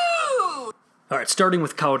 Hello! All right, starting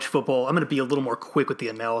with college football, I'm going to be a little more quick with the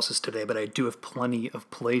analysis today, but I do have plenty of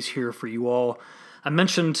plays here for you all. I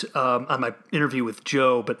mentioned on my interview with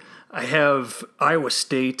Joe, but I have Iowa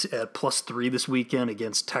State at +3 this weekend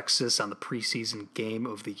against Texas on the preseason game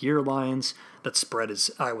of the year lines. That spread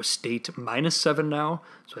is Iowa State -7 now,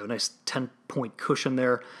 so I have a nice 10-point cushion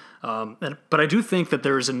there. But I do think that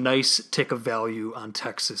there is a nice tick of value on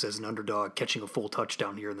Texas as an underdog, catching a full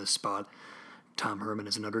touchdown here in this spot. Tom Herman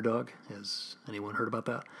is an underdog. Has anyone heard about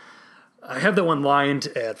that? I have that one lined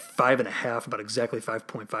at 5.5, about exactly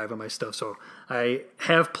 5.5 on my stuff. So I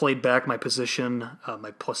have played back my position,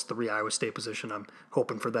 my +3 Iowa State position. I'm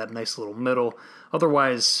hoping for that nice little middle.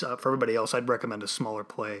 Otherwise, for everybody else, I'd recommend a smaller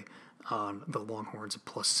play on the Longhorns at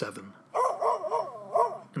 +7.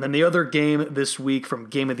 And then the other game this week from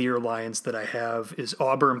Game of the Year Lions that I have is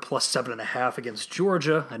Auburn +7.5 against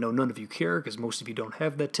Georgia. I know none of you care because most of you don't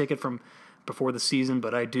have that ticket from before the season,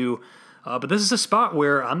 but I do. But this is a spot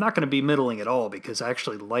where I'm not going to be middling at all because I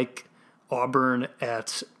actually like Auburn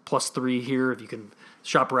at +3 here. If you can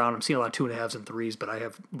shop around, I'm seeing a lot of 2.5s and 3s, but I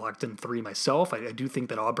have locked in 3 myself. I do think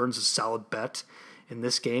that Auburn's a solid bet in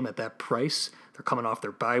this game at that price. They're coming off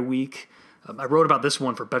their bye week. I wrote about this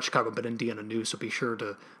one for Bet Chicago, Bet Indiana News, so be sure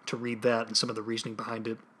to read that and some of the reasoning behind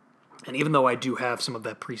it. And even though I do have some of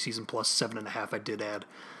that preseason +7.5, I did add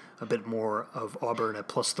a bit more of Auburn at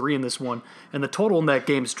 +3 in this one. And the total in that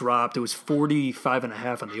game's dropped. It was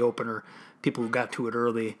 45.5 on the opener. People who got to it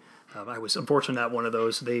early, I was unfortunately not one of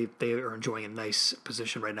those. They are enjoying a nice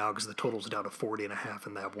position right now because the total's down to 40.5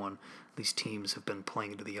 in that one. These teams have been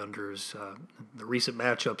playing into the unders, the recent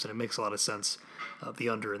matchups, and it makes a lot of sense. The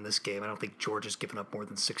under in this game. I don't think Georgia's given up more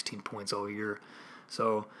than 16 points all year.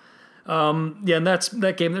 So, and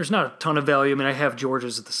that game. There's not a ton of value. I mean, I have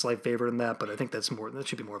Georgia's at the slight favorite in that, but I think that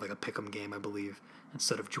should be more like a pick'em game, I believe,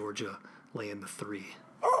 instead of Georgia laying the 3.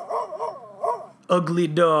 Ugly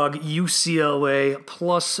dog UCLA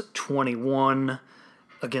 +21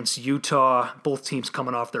 against Utah. Both teams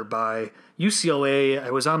coming off their bye. UCLA,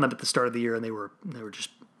 I was on them at the start of the year, and they were just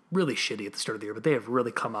really shitty at the start of the year, but they have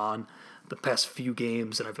really come on the past few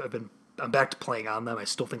games, and I'm back to playing on them. I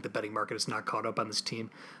still think the betting market is not caught up on this team.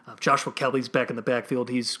 Joshua Kelly's back in the backfield.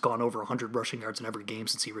 He's gone over 100 rushing yards in every game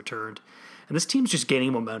since he returned. And this team's just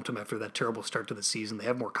gaining momentum after that terrible start to the season. They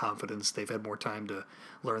have more confidence. They've had more time to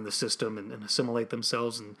learn the system and assimilate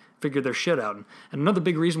themselves and figure their shit out. And another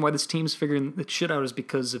big reason why this team's figuring the shit out is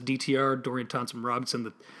because of DTR, Dorian Thompson-Robinson,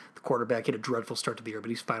 the quarterback. He had a dreadful start to the year, but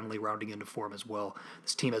he's finally rounding into form as well.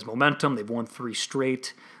 This team has momentum. They've won 3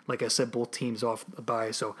 straight. Like I said, both teams off a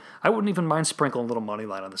bye. So I wouldn't even mind sprinkling a little money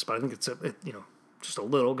line on this, but I think it's just a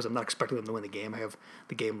little because I'm not expecting them to win the game. I have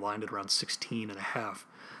the game lined at around 16.5.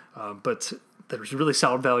 But there's really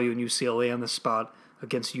solid value in UCLA on this spot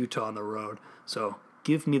against Utah on the road. So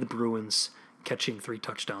give me the Bruins catching 3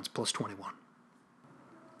 touchdowns +21.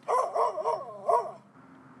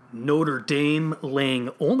 Notre Dame laying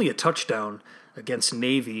only a touchdown against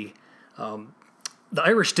Navy. The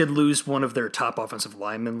Irish did lose one of their top offensive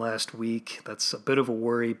linemen last week. That's a bit of a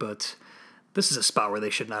worry, but this is a spot where they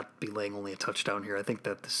should not be laying only a touchdown here. I think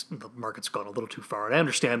that the market's gone a little too far. And I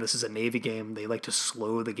understand this is a Navy game. They like to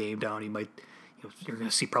slow the game down. You're going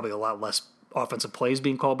to see probably a lot less offensive plays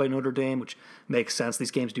being called by Notre Dame, which makes sense.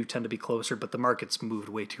 These games do tend to be closer, but the market's moved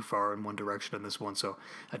way too far in one direction in this one. So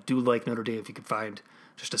I do like Notre Dame if you could find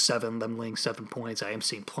just a 7, them laying 7 points. I am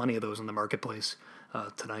seeing plenty of those in the marketplace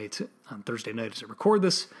tonight on Thursday night as I record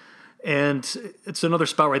this. And it's another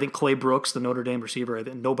spot where I think Clay Brooks, the Notre Dame receiver, I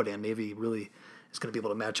think nobody on Navy really is going to be able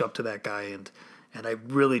to match up to that guy. And I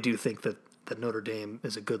really do think that Notre Dame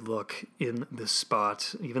is a good look in this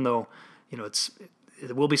spot, even though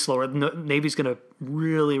it will be slower. Navy's going to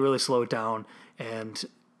really, really slow it down. And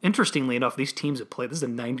interestingly enough, these teams have played. This is the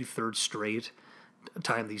 93rd straight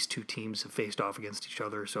time these two teams have faced off against each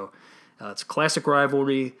other. So it's a classic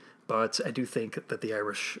rivalry, but I do think that the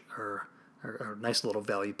Irish are a nice little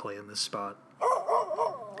value play in this spot.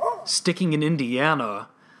 Sticking in Indiana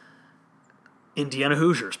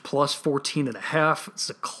Hoosiers +14.5. It's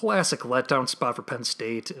a classic letdown spot for Penn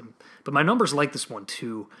State, but my numbers like this one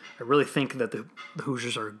too. I really think that the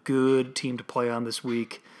Hoosiers are a good team to play on this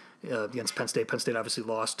week against Penn State. Penn State obviously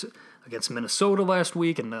lost against Minnesota last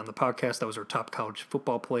week, and on the podcast that was our top college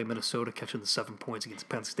football play. Minnesota catching the 7 points against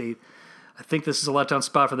Penn State. I think this is a letdown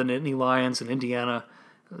spot for the Nittany Lions, and Indiana.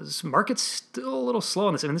 This market's still a little slow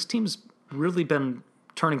on this. I mean, this team's really been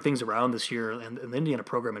turning things around this year, and the Indiana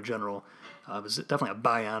program in general is definitely a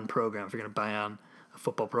buy-on program if you're going to buy on a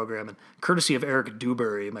football program. And courtesy of Eric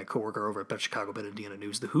Dewberry, my coworker over at Bet Chicago, Bet Indiana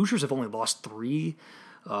News, the Hoosiers have only lost 3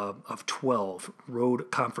 of 12 road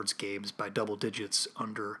conference games by double digits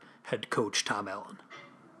under head coach Tom Allen.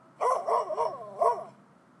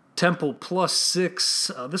 Temple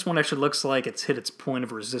 +6. This one actually looks like it's hit its point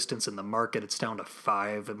of resistance in the market. It's down to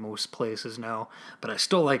 5 in most places now, but I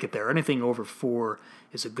still like it there. Anything over 4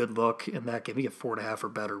 is a good look in that game. You get 4.5 or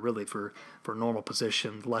better, really, for a normal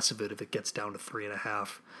position. Less of it if it gets down to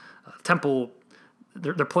 3.5. Temple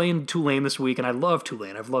they're playing Tulane this week, and I love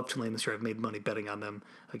Tulane. I've loved Tulane this year. I've made money betting on them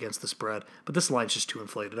against the spread, but this line's just too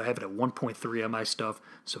inflated. I have it at 1.3 on my stuff,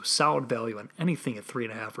 so solid value on anything at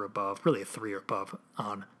 3.5 or above, really a 3 or above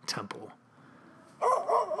on Temple.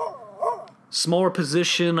 Smaller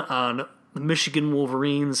position on the Michigan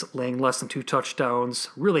Wolverines, laying less than 2 touchdowns.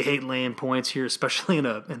 Really hate laying points here, especially in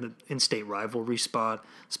an in-state rivalry spot,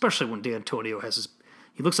 especially when D'Antonio has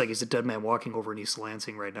he looks like he's a dead man walking over in East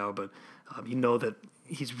Lansing right now, but you know that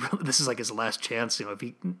this is like his last chance,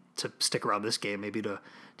 to stick around this game, maybe to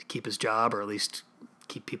keep his job or at least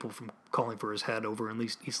keep people from calling for his head over in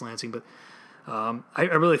East Lansing. But I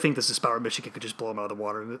really think this is a spot where Michigan could just blow him out of the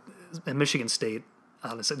water. And Michigan State,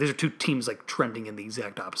 honestly, these are two teams like trending in the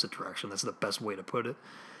exact opposite direction. That's the best way to put it.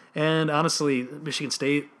 And honestly, Michigan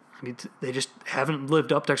State, they just haven't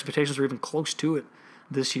lived up to expectations or even close to it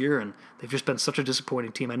this year, and they've just been such a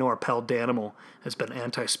disappointing team. I know our pal Danimal has been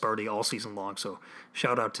anti-Sparty all season long, so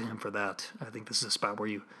shout out to him for that. I think this is a spot where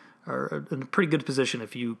you are in a pretty good position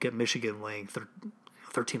if you get Michigan laying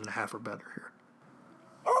 13.5 or better here.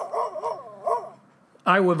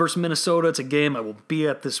 Iowa versus Minnesota, it's a game I will be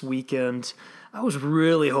at this weekend. I was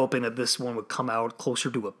really hoping that this one would come out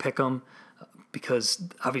closer to a pick'em, because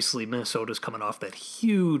obviously Minnesota's coming off that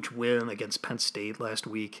huge win against Penn State last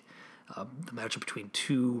week. The matchup between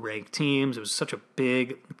two ranked teams. It was such a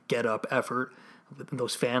big get-up effort.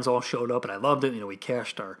 Those fans all showed up, and I loved it. We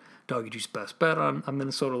cashed our DoggyJuice best bet on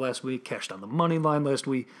Minnesota last week, cashed on the money line last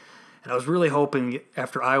week, and I was really hoping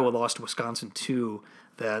after Iowa lost to Wisconsin too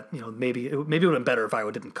that maybe it would have been better if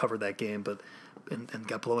Iowa didn't cover that game, and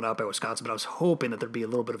got blown out by Wisconsin. But I was hoping that there'd be a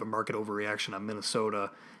little bit of a market overreaction on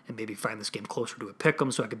Minnesota and maybe find this game closer to a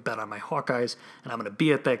pick'em so I could bet on my Hawkeyes. And I'm going to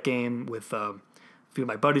be at that game with a few of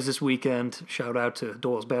my buddies this weekend. Shout out to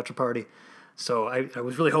Doyle's Bachelor Party. So I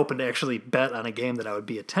was really hoping to actually bet on a game that I would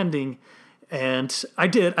be attending. And I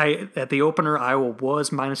did. At the opener, Iowa was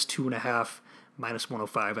 -2.5,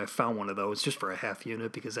 -105. I found one of those just for a half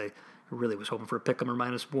unit because I really was hoping for a pick'em or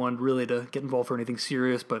 -1 really to get involved for anything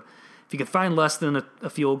serious. But if you can find less than a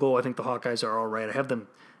field goal, I think the Hawkeyes are all right. I have them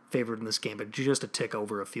favored in this game, but just a tick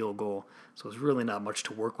over a field goal. So it's really not much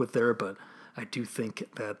to work with there, but I do think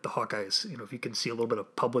that the Hawkeyes, if you can see a little bit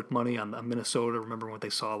of public money on Minnesota, remember what they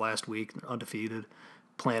saw last week, they're undefeated,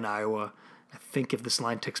 playing Iowa. I think if this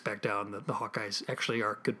line ticks back down, the Hawkeyes actually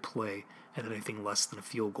are a good play at anything less than a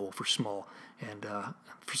field goal for small, and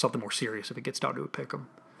for something more serious if it gets down to a pick'em.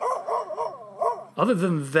 Other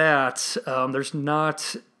than that, there's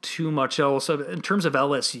not too much else. In terms of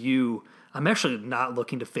LSU, I'm actually not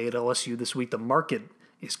looking to fade LSU this week. The market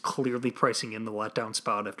is clearly pricing in the letdown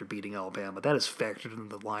spot after beating Alabama. That is factored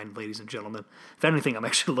into the line, ladies and gentlemen. If anything, I'm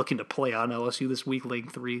actually looking to play on LSU this week, laying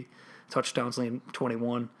 3 touchdowns, laying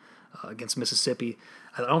 21 against Mississippi.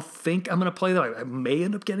 I don't think I'm going to play them. I may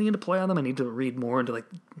end up getting into play on them. I need to read more into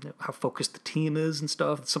how focused the team is and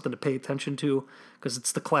stuff. It's something to pay attention to because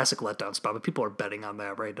it's the classic letdown spot, but people are betting on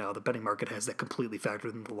that right now. The betting market has that completely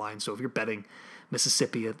factored into the line. So if you're betting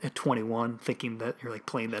Mississippi at 21, thinking that you're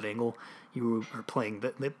playing that angle, you are playing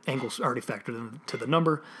the angle's already factored into the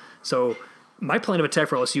number. So my plan of attack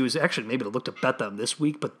for LSU is actually maybe to look to bet them this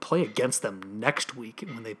week, but play against them next week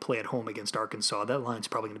when they play at home against Arkansas. That line's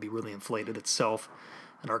probably going to be really inflated itself.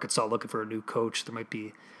 And Arkansas looking for a new coach. There might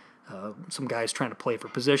be some guys trying to play for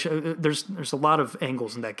position. There's a lot of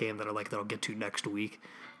angles in that game that I'll get to next week.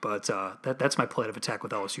 But that's my plan of attack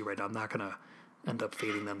with LSU right now. I'm not going to end up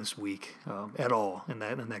fading them this week at all in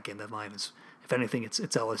that game. That line is, if anything, it's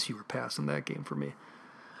LSU or pass in that game for me.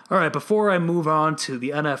 All right, before I move on to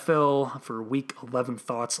the NFL for Week 11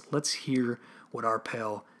 thoughts, let's hear what our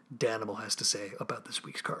pal Danimal has to say about this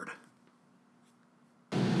week's card.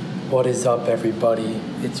 What is up, everybody?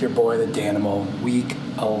 It's your boy, the Danimal. Week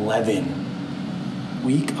 11.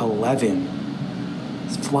 Week 11.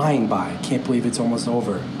 It's flying by. Can't believe it's almost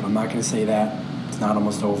over. But I'm not going to say that. It's not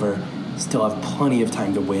almost over. Still have plenty of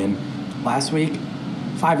time to win. Last week,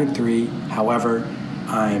 5-3. However,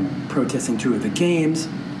 I'm protesting 2 of the games.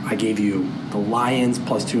 I gave you the Lions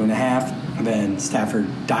plus 2.5. And then Stafford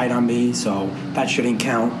died on me, so that shouldn't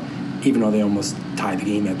count, even though they almost tied the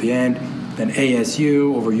game at the end. Then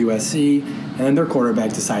ASU over USC, and then their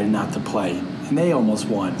quarterback decided not to play, and they almost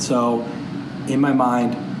won. So, in my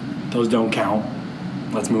mind, those don't count.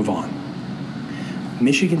 Let's move on.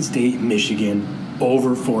 Michigan State, Michigan,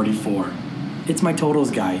 over 44. It's my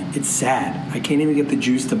totals guy. It's sad. I can't even get the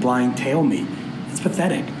juice to blind tail me. It's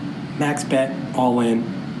pathetic. Max bet, all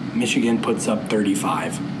in. Michigan puts up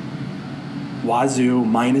 35. Wazoo,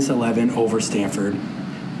 -11 over Stanford.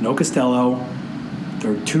 No Costello.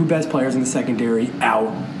 Their 2 best players in the secondary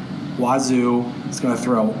out. Wazoo is going to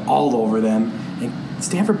throw all over them. And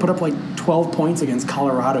Stanford put up like 12 points against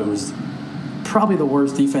Colorado, who's probably the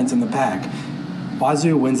worst defense in the pack.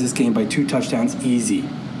 Wazoo wins this game by 2 touchdowns easy.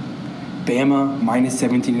 Bama minus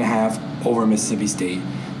 17.5 over Mississippi State.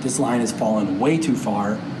 This line has fallen way too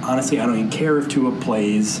far. Honestly, I don't even care if Tua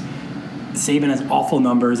plays. Saban has awful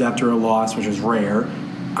numbers after a loss, which is rare.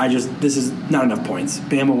 This is not enough points.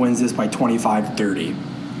 Bama wins this by 25-30.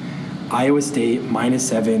 Iowa State minus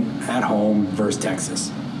 7 at home versus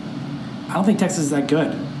Texas. I don't think Texas is that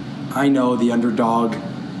good. I know the underdog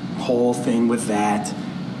whole thing with that.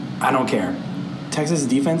 I don't care. Texas'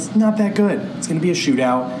 defense, not that good. It's going to be a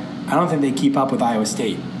shootout. I don't think they keep up with Iowa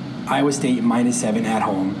State. Iowa State minus 7 at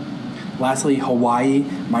home. Lastly, Hawaii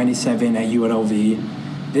minus 7 at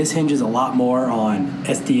UNLV. This hinges a lot more on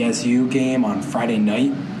SDSU game on Friday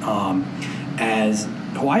night, as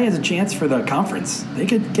Hawaii has a chance for the conference. They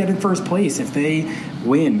could get in first place if they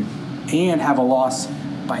win and have a loss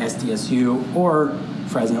by SDSU or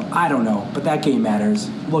Fresno. I don't know, but that game matters.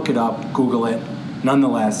 Look it up, Google it.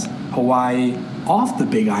 Nonetheless, Hawaii off the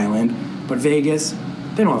Big Island, but Vegas,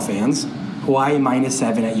 they don't have fans. Hawaii minus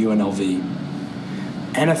 7 at UNLV.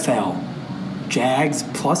 NFL, Jags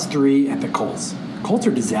plus 3 at the Colts. Colts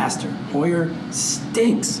are disaster. Hoyer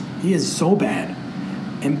stinks. He is so bad.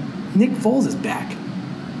 And Nick Foles is back.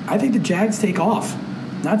 I think the Jags take off.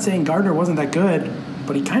 Not saying Gardner wasn't that good,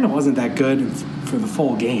 but he kind of wasn't that good for the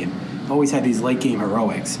full game. Always had these late game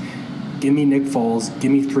heroics. Give me Nick Foles.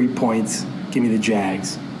 Give me 3 points. Give me the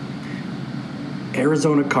Jags.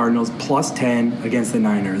 Arizona Cardinals plus 10 against the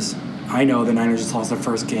Niners. I know the Niners just lost their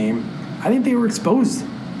first game. I think they were exposed.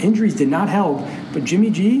 Injuries did not help, but Jimmy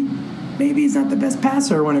G, maybe he's not the best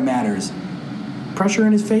passer when it matters. Pressure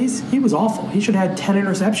in his face, he was awful. He should have had 10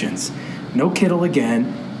 interceptions. No Kittle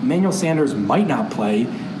again. Emmanuel Sanders might not play.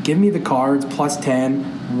 Give me the Cards plus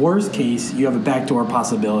 10. Worst case, you have a backdoor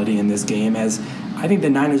possibility in this game, as I think the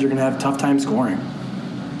Niners are going to have a tough time scoring.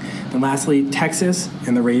 And lastly, Texas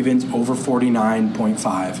and the Ravens over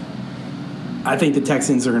 49.5. I think the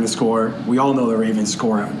Texans are going to score. We all know the Ravens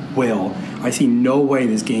score at will. I see no way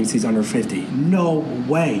this game sees under 50. No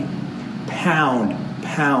way.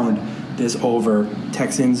 Pound this over.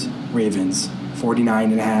 Texans, Ravens,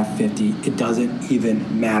 49.5, 50. It doesn't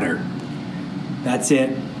even matter. That's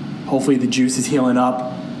it. Hopefully the juice is healing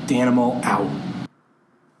up. Danimal out.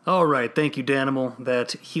 All right, thank you, Danimal.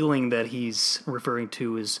 That healing that he's referring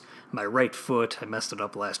to is my right foot. I messed it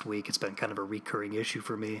up last week. It's been kind of a recurring issue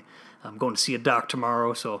for me. I'm going to see a doc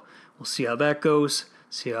tomorrow, so we'll see how that goes.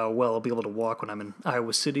 See how well I'll be able to walk when I'm in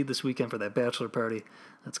Iowa City this weekend for that bachelor party.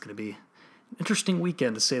 That's going to be an interesting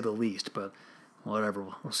weekend, to say the least, but whatever.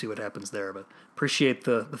 We'll see what happens there. But appreciate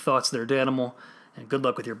the thoughts there, Danimal, and good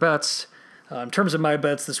luck with your bets. In terms of my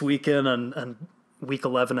bets this weekend on Week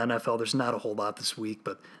 11 NFL, there's not a whole lot this week,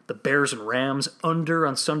 but the Bears and Rams under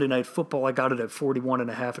on Sunday Night Football, I got it at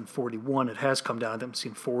 41.5 and 41. It has come down. I'm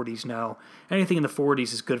seeing 40s now. Anything in the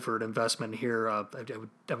 40s is good for an investment here. I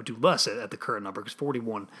would do less at the current number, because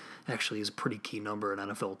 41 actually is a pretty key number in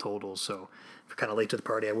NFL totals. So if you're kind of late to the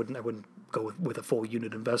party, I wouldn't go with a full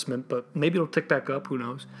unit investment, but maybe it'll tick back up. Who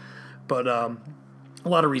knows? But a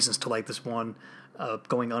lot of reasons to like this one.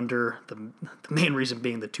 Going under, the main reason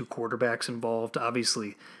being the 2 quarterbacks involved.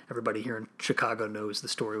 Obviously, everybody here in Chicago knows the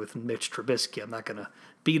story with Mitch Trubisky. I'm not going to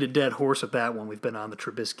beat a dead horse with that one. We've been on the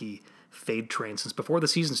Trubisky fade train since before the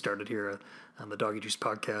season started here on the Doggy Juice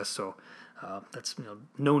podcast. So that's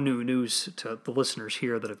no new news to the listeners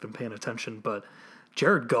here that have been paying attention. But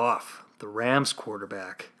Jared Goff, the Rams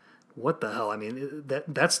quarterback, what the hell? I mean,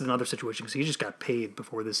 that's another situation, because he just got paid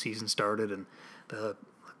before this season started, and the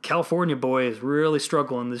California boy is really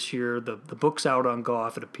struggling this year. The book's out on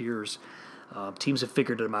Goff, it appears. Teams have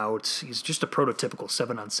figured him out. He's just a prototypical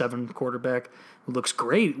 7-on-7 quarterback who looks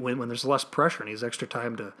great when there's less pressure and he has extra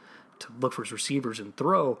time to look for his receivers and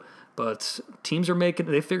throw. But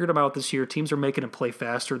they figured him out this year. Teams are making him play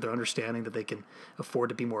faster. They're understanding that they can afford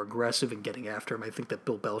to be more aggressive in getting after him. I think that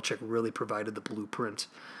Bill Belichick really provided the blueprint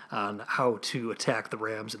on how to attack the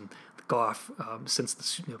Rams and Goff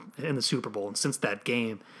since in the Super Bowl, and since that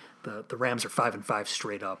game, the Rams are 5-5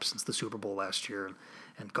 straight up since the Super Bowl last year,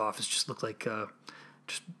 and Goff has just looked like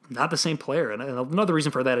just not the same player. And another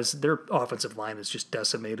reason for that is their offensive line is just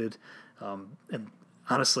decimated, and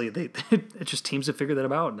honestly, it just teams have figured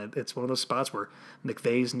that out, and it's one of those spots where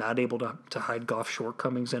McVay's not able to hide Goff's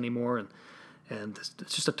shortcomings anymore, and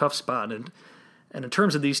it's just a tough spot. And in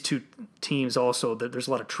terms of these two teams also, there's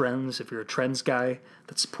a lot of trends. If you're a trends guy,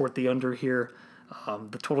 that support the under here.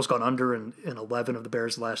 The total's gone under in 11 of the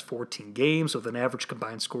Bears' last 14 games, with an average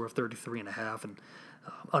combined score of 33.5. And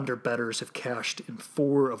under bettors have cashed in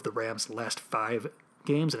 4 of the Rams' last 5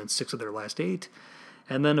 games and in 6 of their last 8.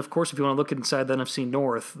 And then, of course, if you want to look inside the NFC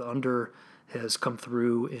North, the under has come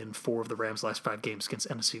through in 4 of the Rams' last 5 games against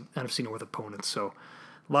NFC North opponents. So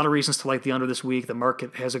a lot of reasons to like the under this week. The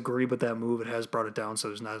market has agreed with that move. It has brought it down, so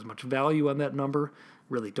there's not as much value on that number.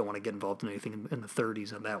 Really don't want to get involved in anything in the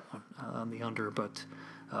 30s on that one, on the under. But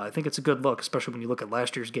I think it's a good look, especially when you look at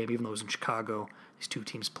last year's game, even though it was in Chicago. These two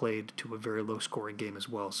teams played to a very low-scoring game as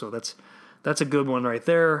well. So that's a good one right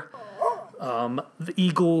there. The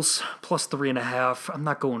Eagles plus 3.5. I'm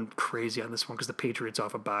not going crazy on this one because the Patriots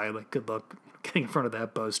off a bye. Like, good luck getting in front of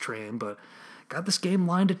that buzz train. But got this game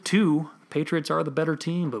lined at 2. Patriots are the better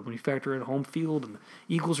team, but when you factor in home field and the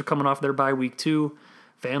Eagles are coming off their bye week 2,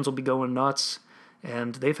 fans will be going nuts.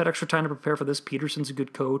 And they've had extra time to prepare for this. Peterson's a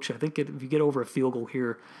good coach. I think if you get over a field goal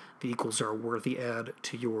here, the Eagles are a worthy add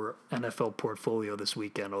to your NFL portfolio this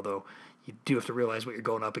weekend, although you do have to realize what you're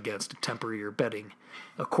going up against to temper your betting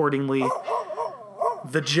accordingly.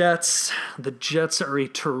 The Jets are a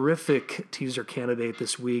terrific teaser candidate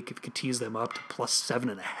this week. If you could tease them up to plus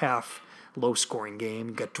 7.5, low-scoring game.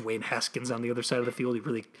 You got Dwayne Haskins on the other side of the field. You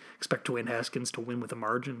really expect Dwayne Haskins to win with a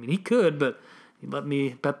margin? I mean, he could, but you let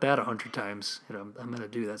me bet that 100 times. I'm going to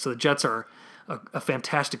do that. So the Jets are a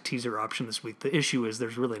fantastic teaser option this week. The issue is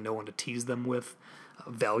there's really no one to tease them with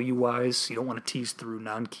value-wise. You don't want to tease through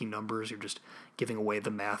non-key numbers. You're just giving away the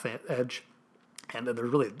math edge. And there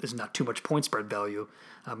really is not too much point spread value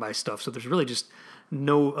on my stuff. So there's really just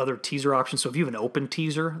no other teaser option. So if you have an open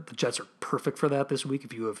teaser, the Jets are perfect for that this week.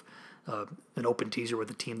 If you have an open teaser with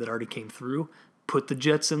a team that already came through, put the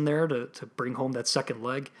Jets in there to bring home that second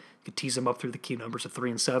leg. You could tease them up through the key numbers of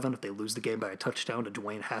 3 and 7. If they lose the game by a touchdown to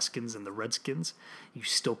Dwayne Haskins and the Redskins, you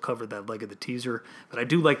still covered that leg of the teaser. But I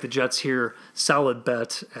do like the Jets here. Solid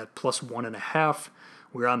bet at plus 1.5.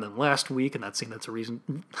 We were on them last week, and that's a reason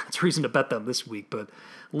to bet them this week. But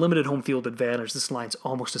limited home field advantage. This line's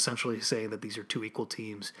almost essentially saying that these are 2 equal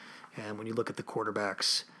teams. And when you look at the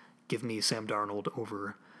quarterbacks, give me Sam Darnold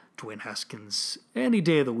over Dwayne Haskins any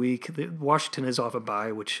day of the week. Washington is off a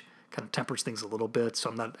bye, which kind of tempers things a little bit.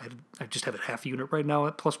 So I just have it half unit right now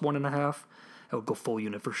at plus 1.5. I would go full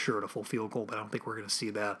unit for sure at a full field goal, but I don't think we're going to see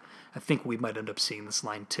that. I think we might end up seeing this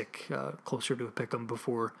line tick closer to a pick 'em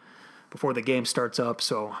before the game starts up.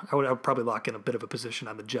 So I would probably lock in a bit of a position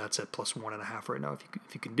on the Jets at plus 1.5 right now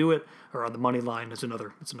if you can do it, or on the money line is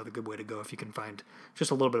another good way to go if you can find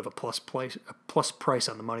just a little bit of a plus price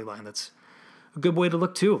on the money line. That's a good way to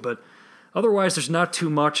look too. But otherwise, there's not too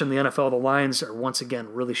much in the NFL. The lines are once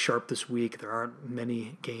again really sharp this week. There aren't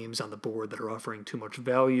many games on the board that are offering too much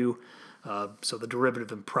value. So the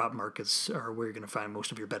derivative and prop markets are where you're going to find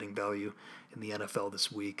most of your betting value in the NFL this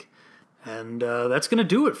week. And that's going to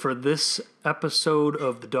do it for this episode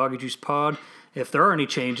of the Doggy Juice Pod. If there are any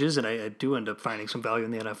changes, and I do end up finding some value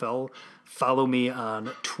in the NFL, follow me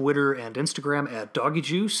on Twitter and Instagram at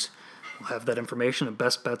DoggyJuice. We'll have that information and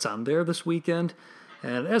best bets on there this weekend.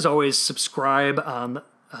 And as always, subscribe on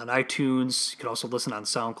iTunes. You can also listen on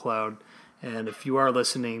SoundCloud. And if you are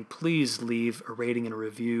listening, please leave a rating and a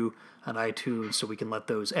review on iTunes so we can let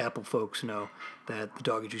those Apple folks know that the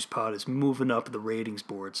Doggy Juice Pod is moving up the ratings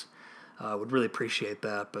boards. Would really appreciate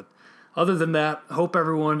that. But other than that, I hope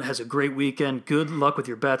everyone has a great weekend. Good luck with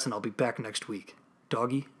your bets, and I'll be back next week.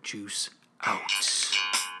 Doggy Juice out.